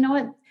felt like, you know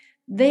what?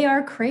 They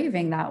are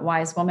craving that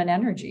wise woman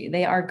energy.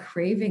 They are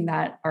craving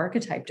that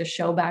archetype to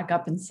show back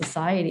up in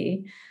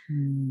society.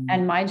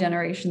 And my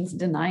generation's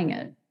denying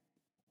it.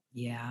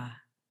 Yeah.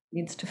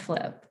 Needs to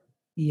flip.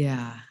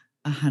 Yeah.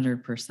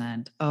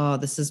 100%. Oh,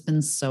 this has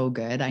been so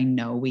good. I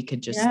know we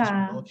could just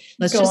Yeah.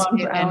 let's Go just on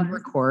hit for end hours.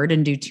 record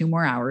and do 2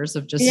 more hours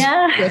of just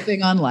Yeah.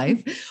 riffing on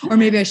life. Or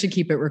maybe I should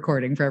keep it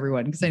recording for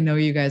everyone because I know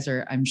you guys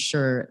are, I'm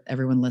sure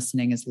everyone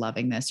listening is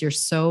loving this. You're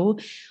so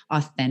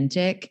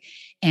authentic.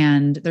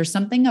 And there's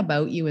something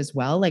about you as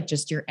well, like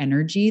just your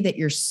energy that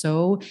you're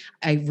so,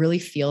 I really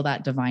feel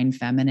that divine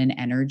feminine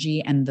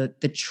energy and the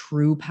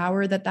true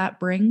power that that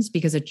brings,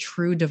 because a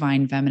true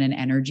divine feminine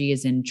energy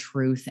is in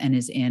truth and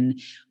is in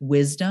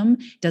wisdom.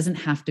 Doesn't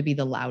have to be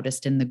the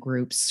loudest in the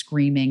group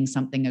screaming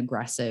something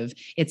aggressive.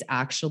 It's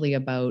actually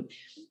about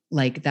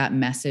like that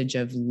message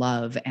of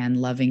love and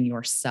loving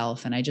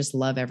yourself. And I just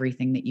love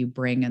everything that you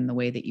bring and the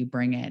way that you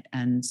bring it.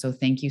 And so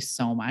thank you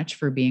so much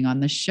for being on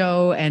the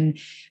show. And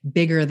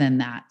bigger than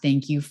that,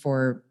 thank you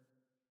for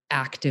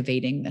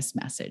activating this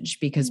message,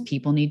 because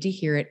people need to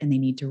hear it and they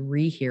need to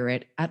rehear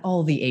it at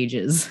all the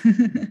ages.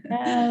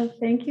 Yeah,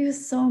 thank you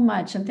so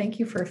much. And thank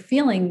you for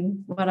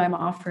feeling what I'm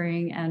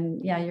offering.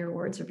 And yeah, your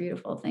words are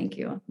beautiful. Thank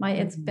you.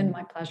 It's been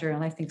my pleasure.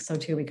 And I think so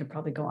too. We could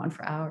probably go on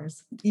for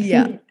hours.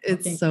 Yeah,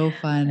 it's so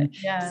fun.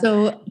 Yeah.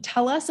 So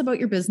tell us about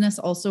your business,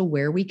 also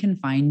where we can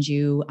find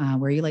you,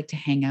 where you like to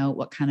hang out,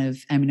 what kind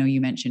of, I know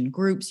you mentioned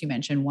groups, you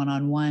mentioned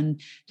one-on-one.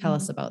 Tell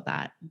us about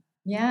that.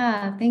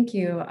 Yeah, thank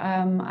you.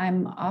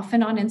 I'm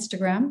often on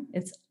Instagram.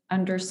 It's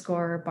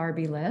 _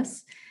 Barbie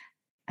Liss.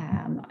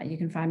 You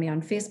can find me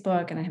on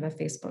Facebook, and I have a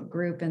Facebook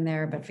group in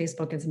there, but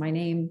Facebook is my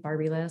name,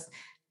 Barbie Liss.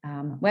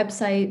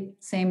 Website,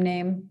 same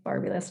name,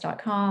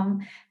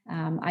 barbieliss.com.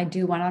 I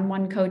do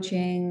one-on-one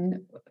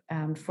coaching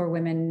for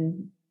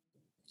women.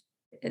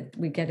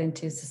 We get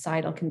into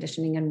societal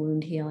conditioning and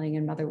wound healing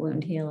and mother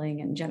wound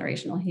healing and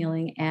generational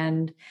healing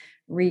and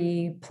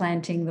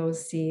replanting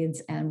those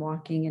seeds and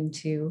walking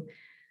into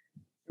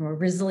or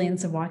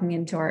resilience of walking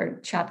into our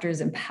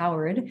chapters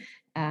empowered.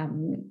 I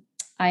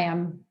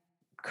am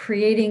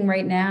creating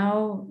right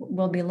now,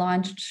 will be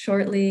launched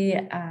shortly,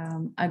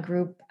 a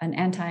group, an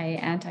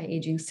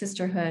anti-aging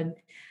sisterhood.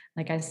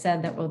 Like I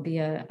said, that will be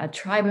a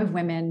tribe of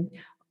women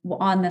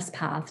on this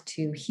path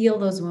to heal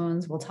those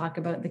wounds. We'll talk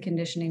about the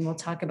conditioning. We'll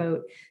talk about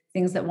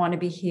things that want to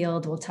be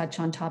healed. We'll touch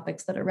on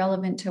topics that are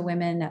relevant to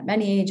women at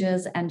many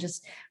ages and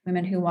just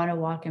women who want to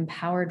walk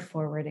empowered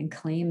forward and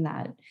claim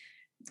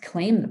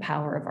the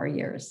power of our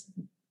years,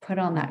 put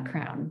on that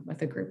crown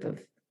with a group of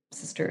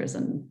sisters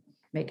and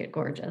make it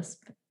gorgeous.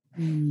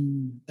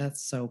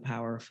 That's so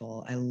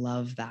powerful. I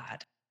love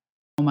that.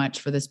 So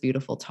much for this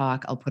beautiful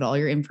talk. I'll put all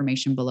your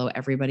information below.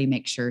 Everybody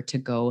make sure to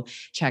go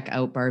check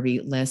out Barbie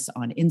Liss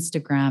on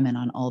Instagram and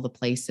on all the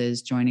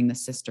places, joining the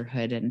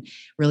sisterhood and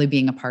really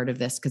being a part of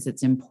this, because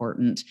it's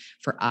important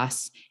for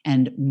us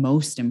and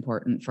most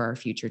important for our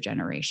future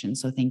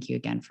generations. So thank you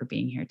again for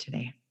being here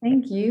today.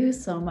 Thank you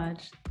so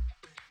much.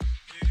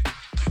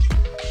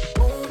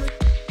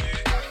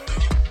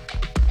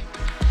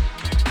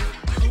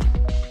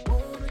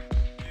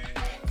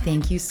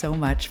 Thank you so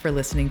much for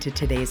listening to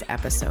today's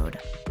episode.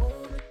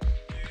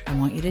 I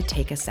want you to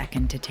take a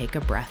second to take a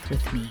breath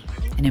with me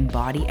and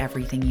embody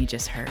everything you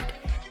just heard.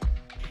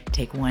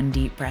 Take one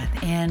deep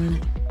breath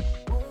in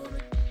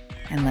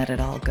and let it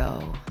all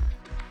go.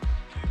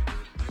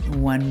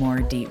 One more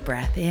deep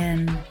breath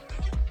in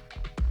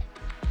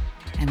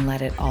and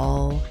let it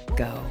all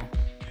go.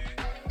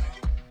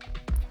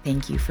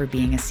 Thank you for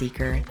being a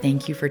seeker.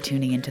 Thank you for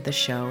tuning into the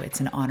show. It's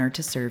an honor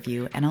to serve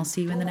you, and I'll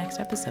see you in the next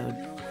episode.